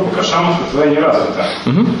тех пор, пока шаматха твоя не развита.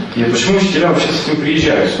 И почему учителя вообще с этим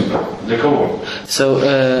приезжают сюда? Для кого? So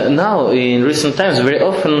now, in recent times, very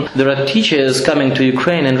often there are teachers coming to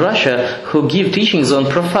Ukraine and Russia who give teachings on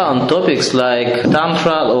profound topics like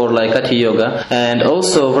Tantra or like Hatha Yoga. And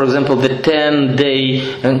also, for example, the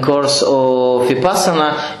 10-day course of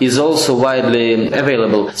Vipassana is also widely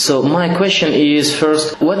available. So my question is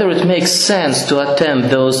first, whether it makes sense to attend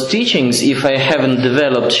those teachings if I haven't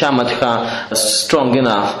developed Shamatha strong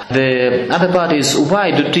enough. The other part is, why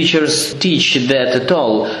do teachers teach that at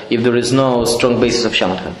all if there is no strong basis of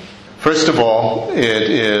Shamatha? First of all, it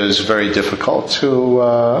is very difficult to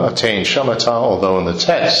attain shamatha, although in the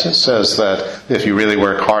text it says that if you really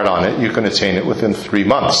work hard on it, you can attain it within 3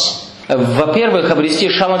 months. Во-первых, обрести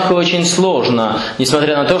шаматху очень сложно,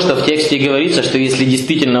 несмотря на то, что в тексте говорится, что если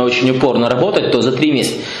действительно очень упорно работать, то за 3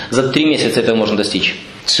 месяца этого можно достичь.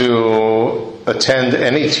 To attend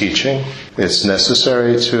any teaching, it's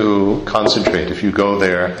necessary to concentrate. If you go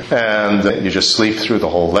there and you just sleep through the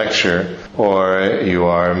whole lecture, or you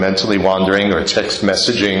are mentally wandering or text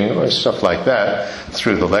messaging or stuff like that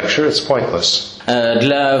through the lecture, it's pointless.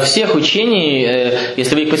 Для всех учений,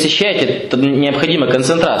 если вы их посещаете, то необходима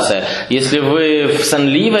концентрация. Если вы в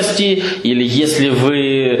сонливости или если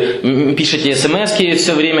вы пишете смс-ки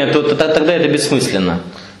все время, то тогда это бессмысленно.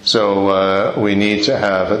 So we need to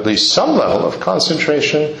have at least some level of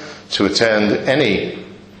concentration to attend any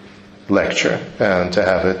lecture and to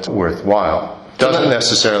have it worthwhile. Doesn't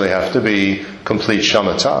necessarily have to be complete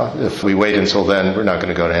shamatha. If we wait until then, we're not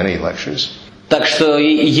going to go to any lectures. Так что,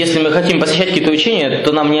 если мы хотим посещать какие-то учения,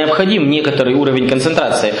 то нам необходим некоторый уровень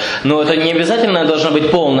концентрации. Но это не обязательно должна быть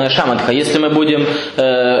полная шаматха. Если мы будем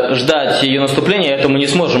ждать ее наступления, то мы не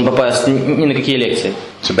сможем попасть ни на какие лекции.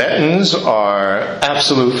 Tibetans are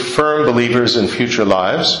absolute firm believers in future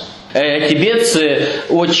lives. Тибетцы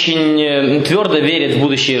очень твердо верят в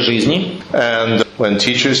будущее жизни. And when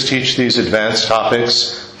teachers teach these advanced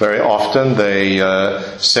topics, very often they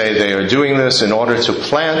say they are doing this in order to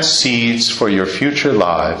plant seeds for your future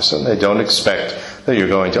lives, and they don't expect that you're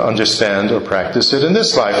going to understand or practice it in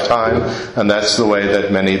this lifetime, and that's the way that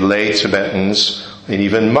many lay Tibetans, and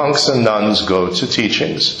even monks and nuns, go to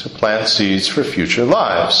teachings, to plant seeds for future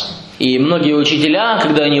lives. И многие учителя,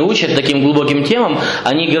 когда они учат таким глубоким темам,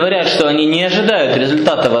 они говорят, что они не ожидают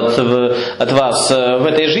результатов от вас в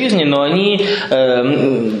этой жизни, но они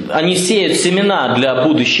сеют семена для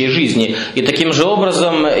будущей жизни. И таким же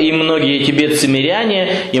образом и многие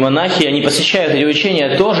тибетцы-миряне и монахи, они посещают эти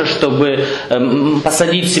учения тоже, чтобы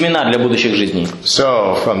посадить семена для будущих жизней.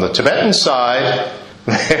 So, from the Tibetan side,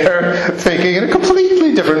 they're thinking in a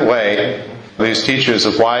completely different way. These teachers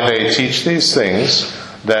of why they teach these things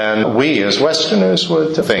than we as Westerners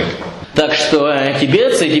would think. Так что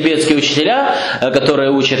тибетцы и тибетские учителя,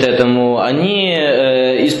 которые учат этому, они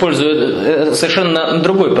используют совершенно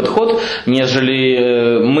другой подход,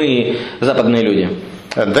 нежели мы, западные люди.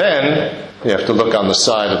 And then you have to look on the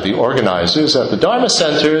side of the organizers at the Dharma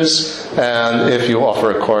centers, and if you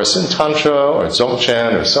offer a course in Tantra or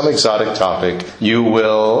Dzogchen or some exotic topic, you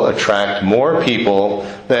will attract more people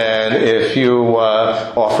than if you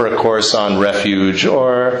offer a course on refuge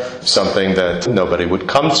or something that nobody would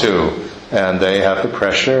come to. And they have the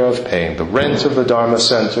pressure of paying the rent of the Dharma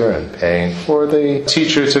center and paying for the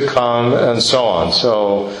teacher to come and so on.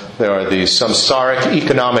 So there are these samsaric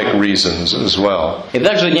economic reasons as well. И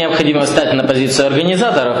также необходимо встать на позицию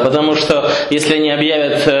организаторов, потому что если они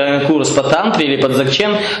объявят курс по тантре или по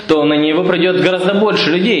дзогчен, то на него придет гораздо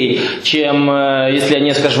больше людей, чем если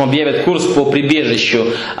они, скажем, объявят курс по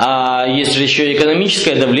прибежищу. А есть же еще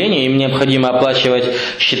экономическое давление, им необходимо оплачивать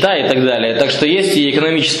счета и так далее. Так что есть и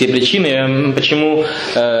экономические причины, почему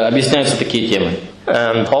объясняются такие темы.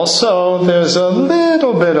 And also there's a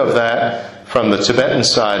little bit of that from the Tibetan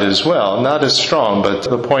side as well, not as strong, but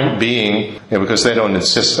the point being, because they don't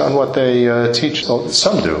insist on what they teach,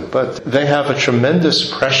 some do, but they have a tremendous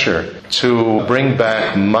pressure to bring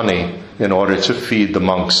back money in order to feed the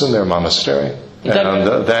monks in their monastery. And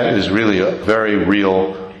that is really a very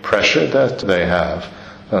real pressure that they have.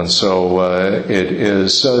 And so it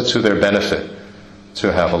is to their benefit to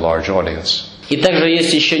have a large audience. И также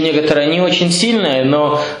есть еще некоторое не очень сильное,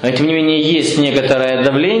 но тем не менее есть некоторое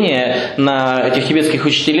давление на этих тибетских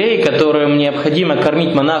учителей, которым необходимо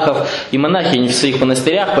кормить монахов и монахинь в своих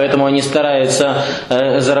монастырях, поэтому они стараются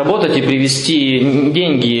заработать и привести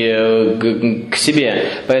деньги к себе.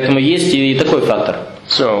 Поэтому есть и такой фактор.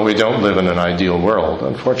 So we don't live in an ideal world,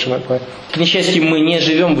 unfortunately. К несчастью, мы не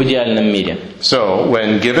живем в идеальном мире. So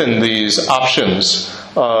when given these options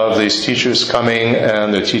of these teachers coming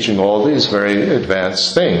and they're teaching all these very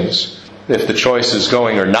advanced things, if the choice is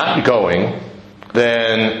going or not going,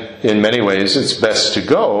 then in many ways it's best to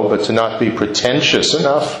go, but to not be pretentious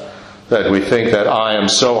enough that we think that I am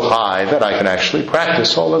so high that I can actually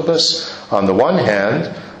practice all of this on the one hand,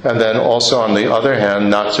 and then also on the other hand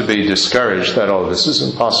not to be discouraged that, oh, this is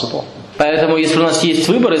impossible. Поэтому, если у нас есть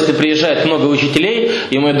выбор, если приезжает много учителей,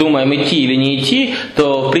 и мы думаем, идти или не идти,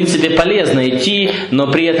 то, в принципе, полезно идти,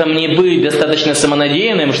 но при этом не быть достаточно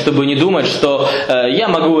самонадеянным, чтобы не думать, что я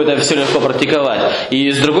могу это все легко практиковать.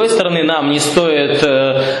 И, с другой стороны, нам не стоит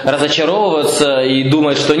разочаровываться и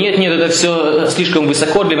думать, что нет, это все слишком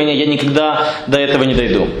высоко для меня, я никогда до этого не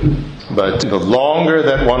дойду. But the longer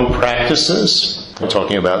that one practices, we're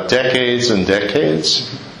talking about decades and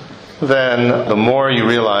decades, then the more you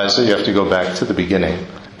realize that you have to go back to the beginning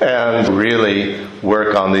and really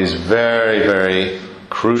work on these very, very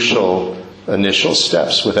crucial initial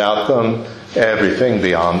steps. Without them, everything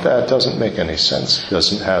beyond that doesn't make any sense. It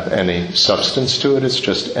doesn't have any substance to it. It's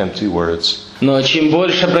just empty words. Но чем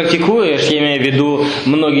больше практикуешь, я имею в виду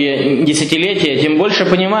многие десятилетия, тем больше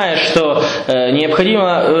понимаешь, что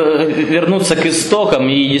необходимо вернуться к истокам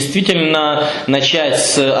и действительно начать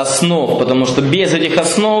с основ, потому что без этих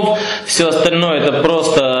основ все остальное это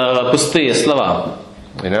просто пустые слова.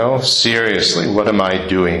 You know, seriously, what am I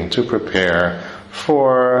doing to prepare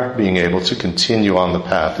for being able to continue on the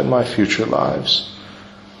path in my future lives?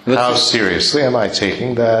 How seriously am I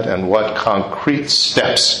taking that, and what concrete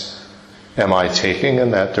steps am I taking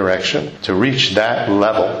in that direction to reach that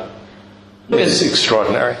level? It's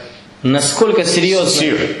extraordinary. Насколько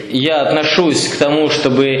серьезно я отношусь к тому,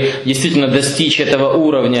 чтобы действительно достичь этого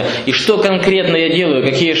уровня, и что конкретно я делаю,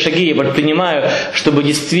 какие шаги я предпринимаю, чтобы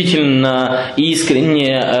действительно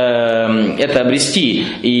искренне это обрести.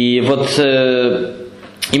 И вот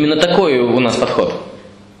именно такой у нас подход.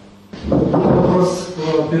 Вопрос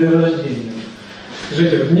о перерождении.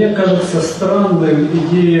 Скажите, мне кажется странным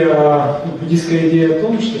буддийская идея о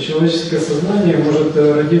том, что человеческое сознание может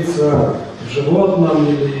родиться в животном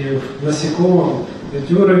или в насекомом. Ведь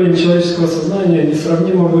уровень человеческого сознания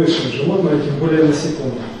несравнимо выше животного, тем более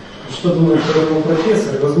насекомого. Что думает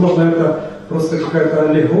профессор? Возможно, это просто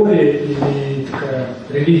какая-то аллегория или такая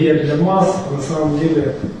религия для масс, а на самом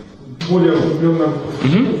деле более углубленном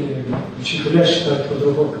учителя считают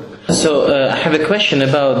по-другому. So I have a question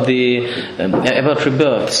about about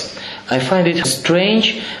rebirths. I find it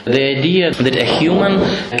strange the idea that a human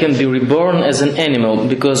can be reborn as an animal,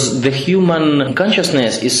 because the human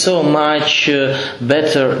consciousness is so much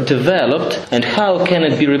better developed, and how can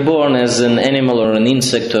it be reborn as an animal or an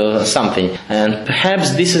insect or something? And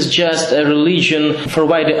perhaps this is just a religion for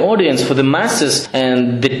wider audience, for the masses,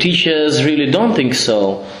 and the teachers really don't think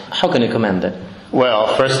so. How can you comment that?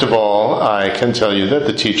 Well, first of all, I can tell you that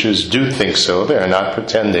the teachers do think so. They are not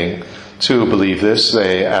pretending to believe this.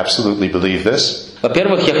 They absolutely believe this.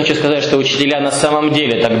 Во-первых, я хочу сказать, что учителя на самом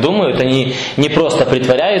деле так думают, они не просто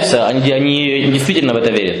притворяются, они действительно в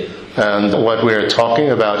это верят. And what we are talking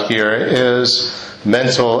about here is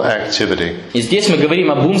mental activity. И здесь мы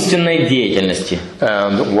говорим об умственной деятельности.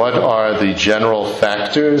 And what are the general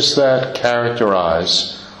factors that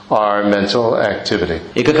characterize our mental activity?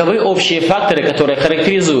 И каковы общие факторы, которые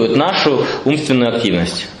характеризуют нашу умственную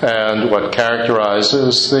активность? And what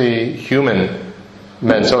characterizes the human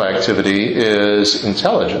mental activity is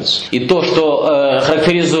intelligence. И то, что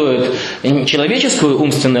характеризует человеческую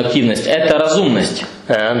умственную активность, это разумность.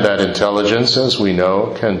 And that intelligence, as we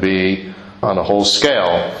know, can be on a whole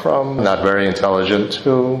scale, from not very intelligent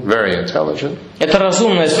to very intelligent. Эта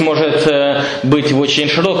разумность может быть в очень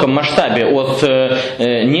широком масштабе, от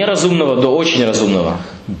неразумного до очень разумного.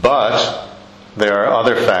 But there are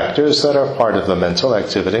other factors that are part of the mental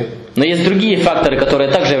activity. Но есть другие факторы, которые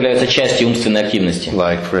также являются частью умственной активности.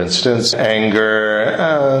 Like, for instance, anger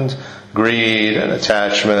and greed and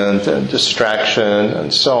attachment and distraction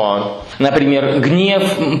and so on. Например,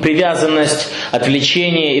 гнев, привязанность,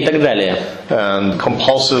 отвлечение и так далее. And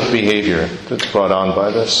compulsive behavior that's brought on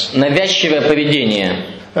by this. Навязчивое поведение.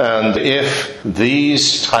 And if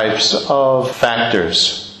these types of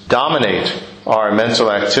factors dominate our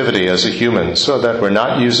mental activity as a human, so that we're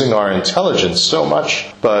not using our intelligence so much,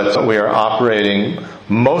 but we are operating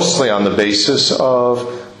mostly on the basis of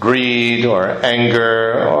greed or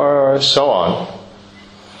anger or so on.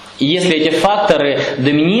 И если эти факторы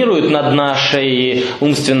доминируют над нашей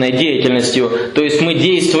умственной деятельностью, то есть мы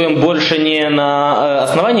действуем больше не на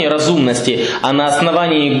основании разумности, а на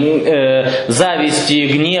основании зависти,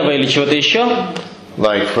 гнева или чего-то еще.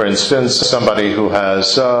 Like, for instance, somebody who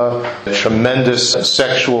has a tremendous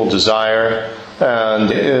sexual desire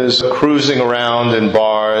and is cruising around in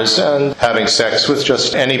bars and having sex with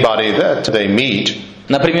just anybody that they meet.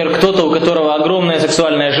 Например, кто-то, у которого огромное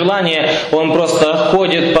сексуальное желание, он просто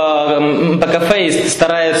ходит по кафе и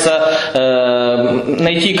старается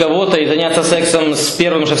найти кого-то и заняться сексом с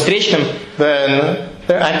первым же встречным. Then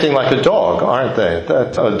they're acting like a dog, aren't they?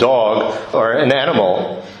 That a dog or an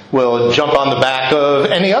animal will jump on the back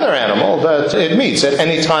of any other animal that it meets at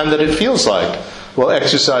any time that it feels like. Will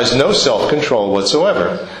exercise no self-control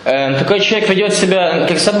whatsoever. Такой человек ведет себя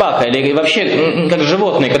как собака или вообще как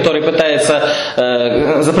животное, который пытается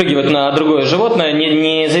запрыгивать на другое животное,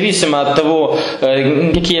 независимо от того,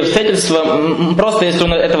 какие обстоятельства, просто если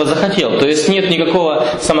он этого захотел. То есть нет никакого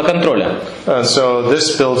самоконтроля. And so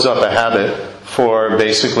this builds up a habit for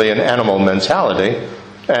basically an animal mentality.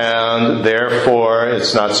 And therefore,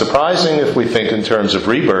 it's not surprising if we think in terms of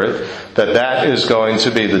rebirth that that is going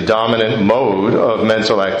to be the dominant mode of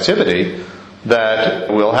mental activity that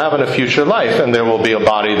we'll have in a future life, and there will be a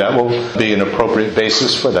body that will be an appropriate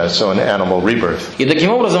basis for that, so an animal rebirth. И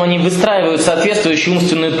таким образом они выстраивают соответствующую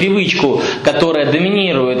умственную привычку, которая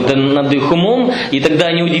доминирует над их умом, и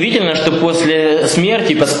тогда неудивительно, что после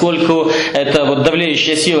смерти, поскольку эта вот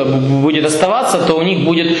давлеющая сила будет оставаться, то у них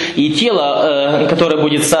будет и тело, которое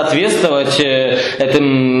будет соответствовать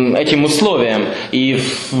этим условиям и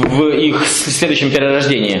в их следующем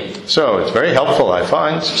перерождении. So it's very helpful, I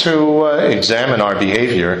find, to examine our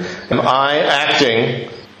behavior. Am I acting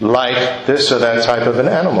like this or that type of an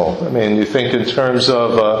animal? I mean, you think in terms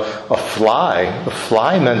of a fly. The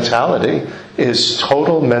fly mentality is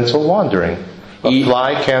total mental wandering. A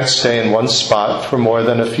fly can't stay in one spot for more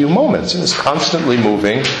than a few moments. It's constantly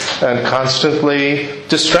moving and constantly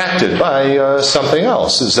distracted by something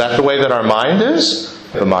else. Is that the way that our mind is?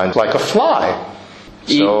 The mind's like a fly.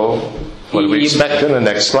 So what do we expect in the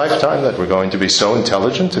next lifetime? That we're going to be so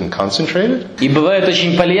intelligent and concentrated? И бывает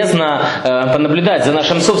очень полезно понаблюдать за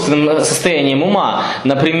нашим собственным состоянием ума.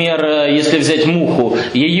 Например, если взять муху,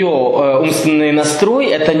 ее умственный настрой –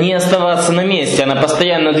 это не оставаться на месте. Она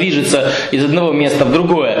постоянно движется из одного места в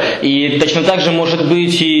другое. И точно так же может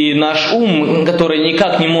быть и наш ум, который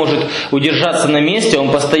никак не может удержаться на месте.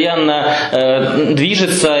 Он постоянно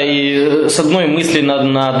движется и с одной мысли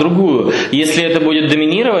на другую. Если это будет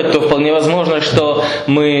доминировать, то вполне возможно, что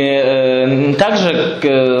мы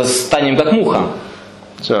также станем как муха.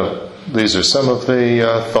 So, these are some of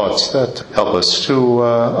the thoughts that help us to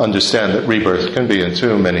understand that rebirth can be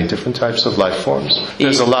into many different types of life forms.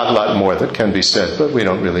 There's a lot more that can be said, but we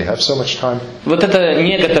don't really have so much time. Вот это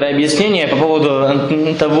некоторое объяснение по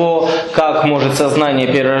поводу того, как может сознание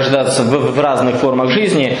перерождаться в разных формах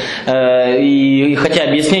жизни. И хотя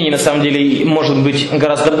объяснений на самом деле может быть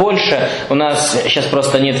гораздо больше, у нас сейчас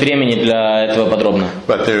просто нет времени для этого подробно.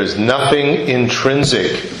 But there is nothing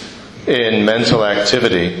intrinsic in mental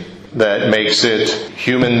activity that makes it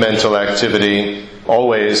human mental activity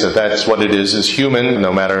always, that that's what it is human,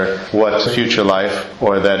 no matter what future life,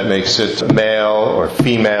 or that makes it male or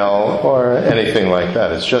female or anything like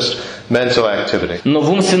that. It's just mental activity. Но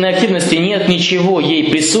в умственной активности нет ничего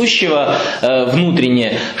ей присущего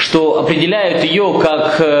внутренне, что определяет ее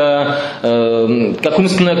как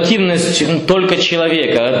умственную активность только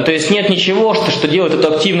человека. То есть нет ничего, что делает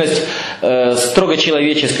эту активность строго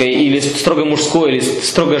человеческой или строго мужской или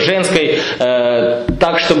строго женской,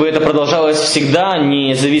 так, чтобы это продолжалось всегда,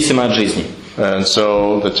 независимо от жизни. And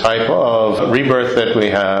so the type of rebirth that we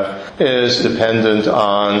have is dependent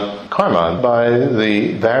on karma, by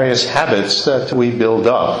the various habits that we build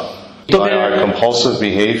up by our compulsive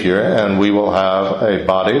behavior, and we will have a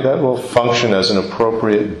body that will function as an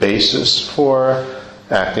appropriate basis for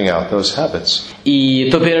acting out those habits. И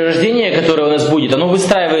то перерождение, которое у нас будет, оно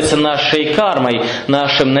выстраивается нашей кармой,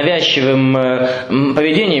 нашим навязчивым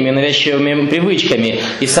поведением и навязчивыми привычками.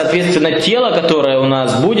 И, соответственно, тело, которое у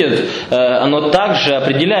нас будет, оно также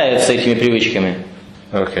определяется этими привычками.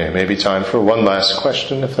 Okay, maybe time for one last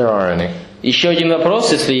question, if there are any. Еще один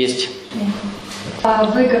вопрос, если есть.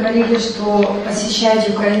 Вы говорили, что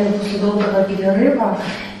посещаете Украину после долгого перерыва.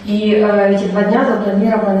 И эти 2 дня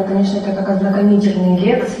запланированы, конечно, это как ознакомительные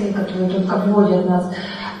лекции, которые только вводят нас.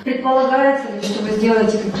 Предполагается ли, что вы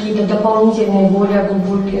сделаете какие-то дополнительные, более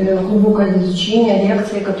глубокое изучение,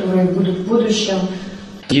 лекции, которые будут в будущем?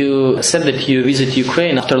 You said that you visit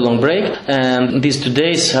Ukraine after a long break, and these 2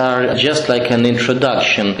 days are just like an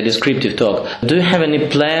introduction, a descriptive talk. Do you have any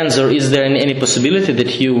plans, or is there any possibility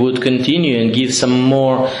that you would continue and give some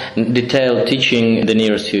more detailed teaching in the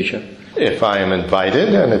nearest future? If I am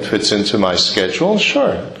invited and it fits into my schedule,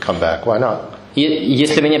 sure, come back, why not?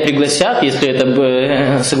 Если меня пригласят, если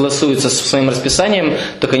это согласуется со своим расписанием,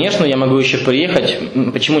 то, конечно, я могу еще приехать.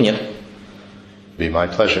 Почему нет? Be my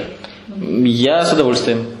pleasure. Я с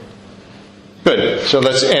удовольствием. Good. So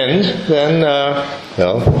let's end then.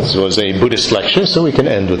 This was a Buddhist lecture, so we can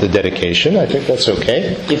end with a dedication. I think that's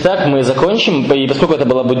okay. Итак, мы закончим. И поскольку это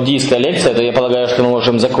была буддийская лекция, то я полагаю, что мы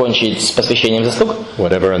можем закончить с посвящением заслуг.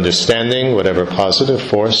 Whatever understanding, whatever positive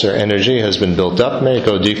force or energy has been built up may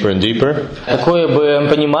go deeper and deeper. Какое бы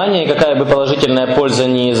понимание, какая бы положительная польза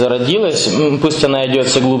ни зародилась, пусть она идет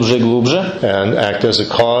все глубже и глубже. And act as a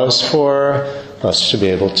cause for us to be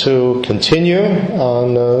able to continue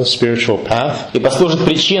on the spiritual path. И послужит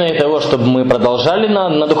причиной того, чтобы мы продолжали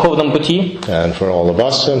на духовном пути. And for all of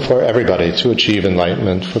us and for everybody to achieve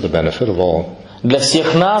enlightenment for the benefit of all. Для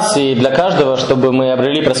всех нас и для каждого, чтобы мы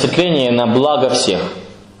обрели просветление на благо всех.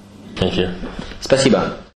 Thank you. Спасибо.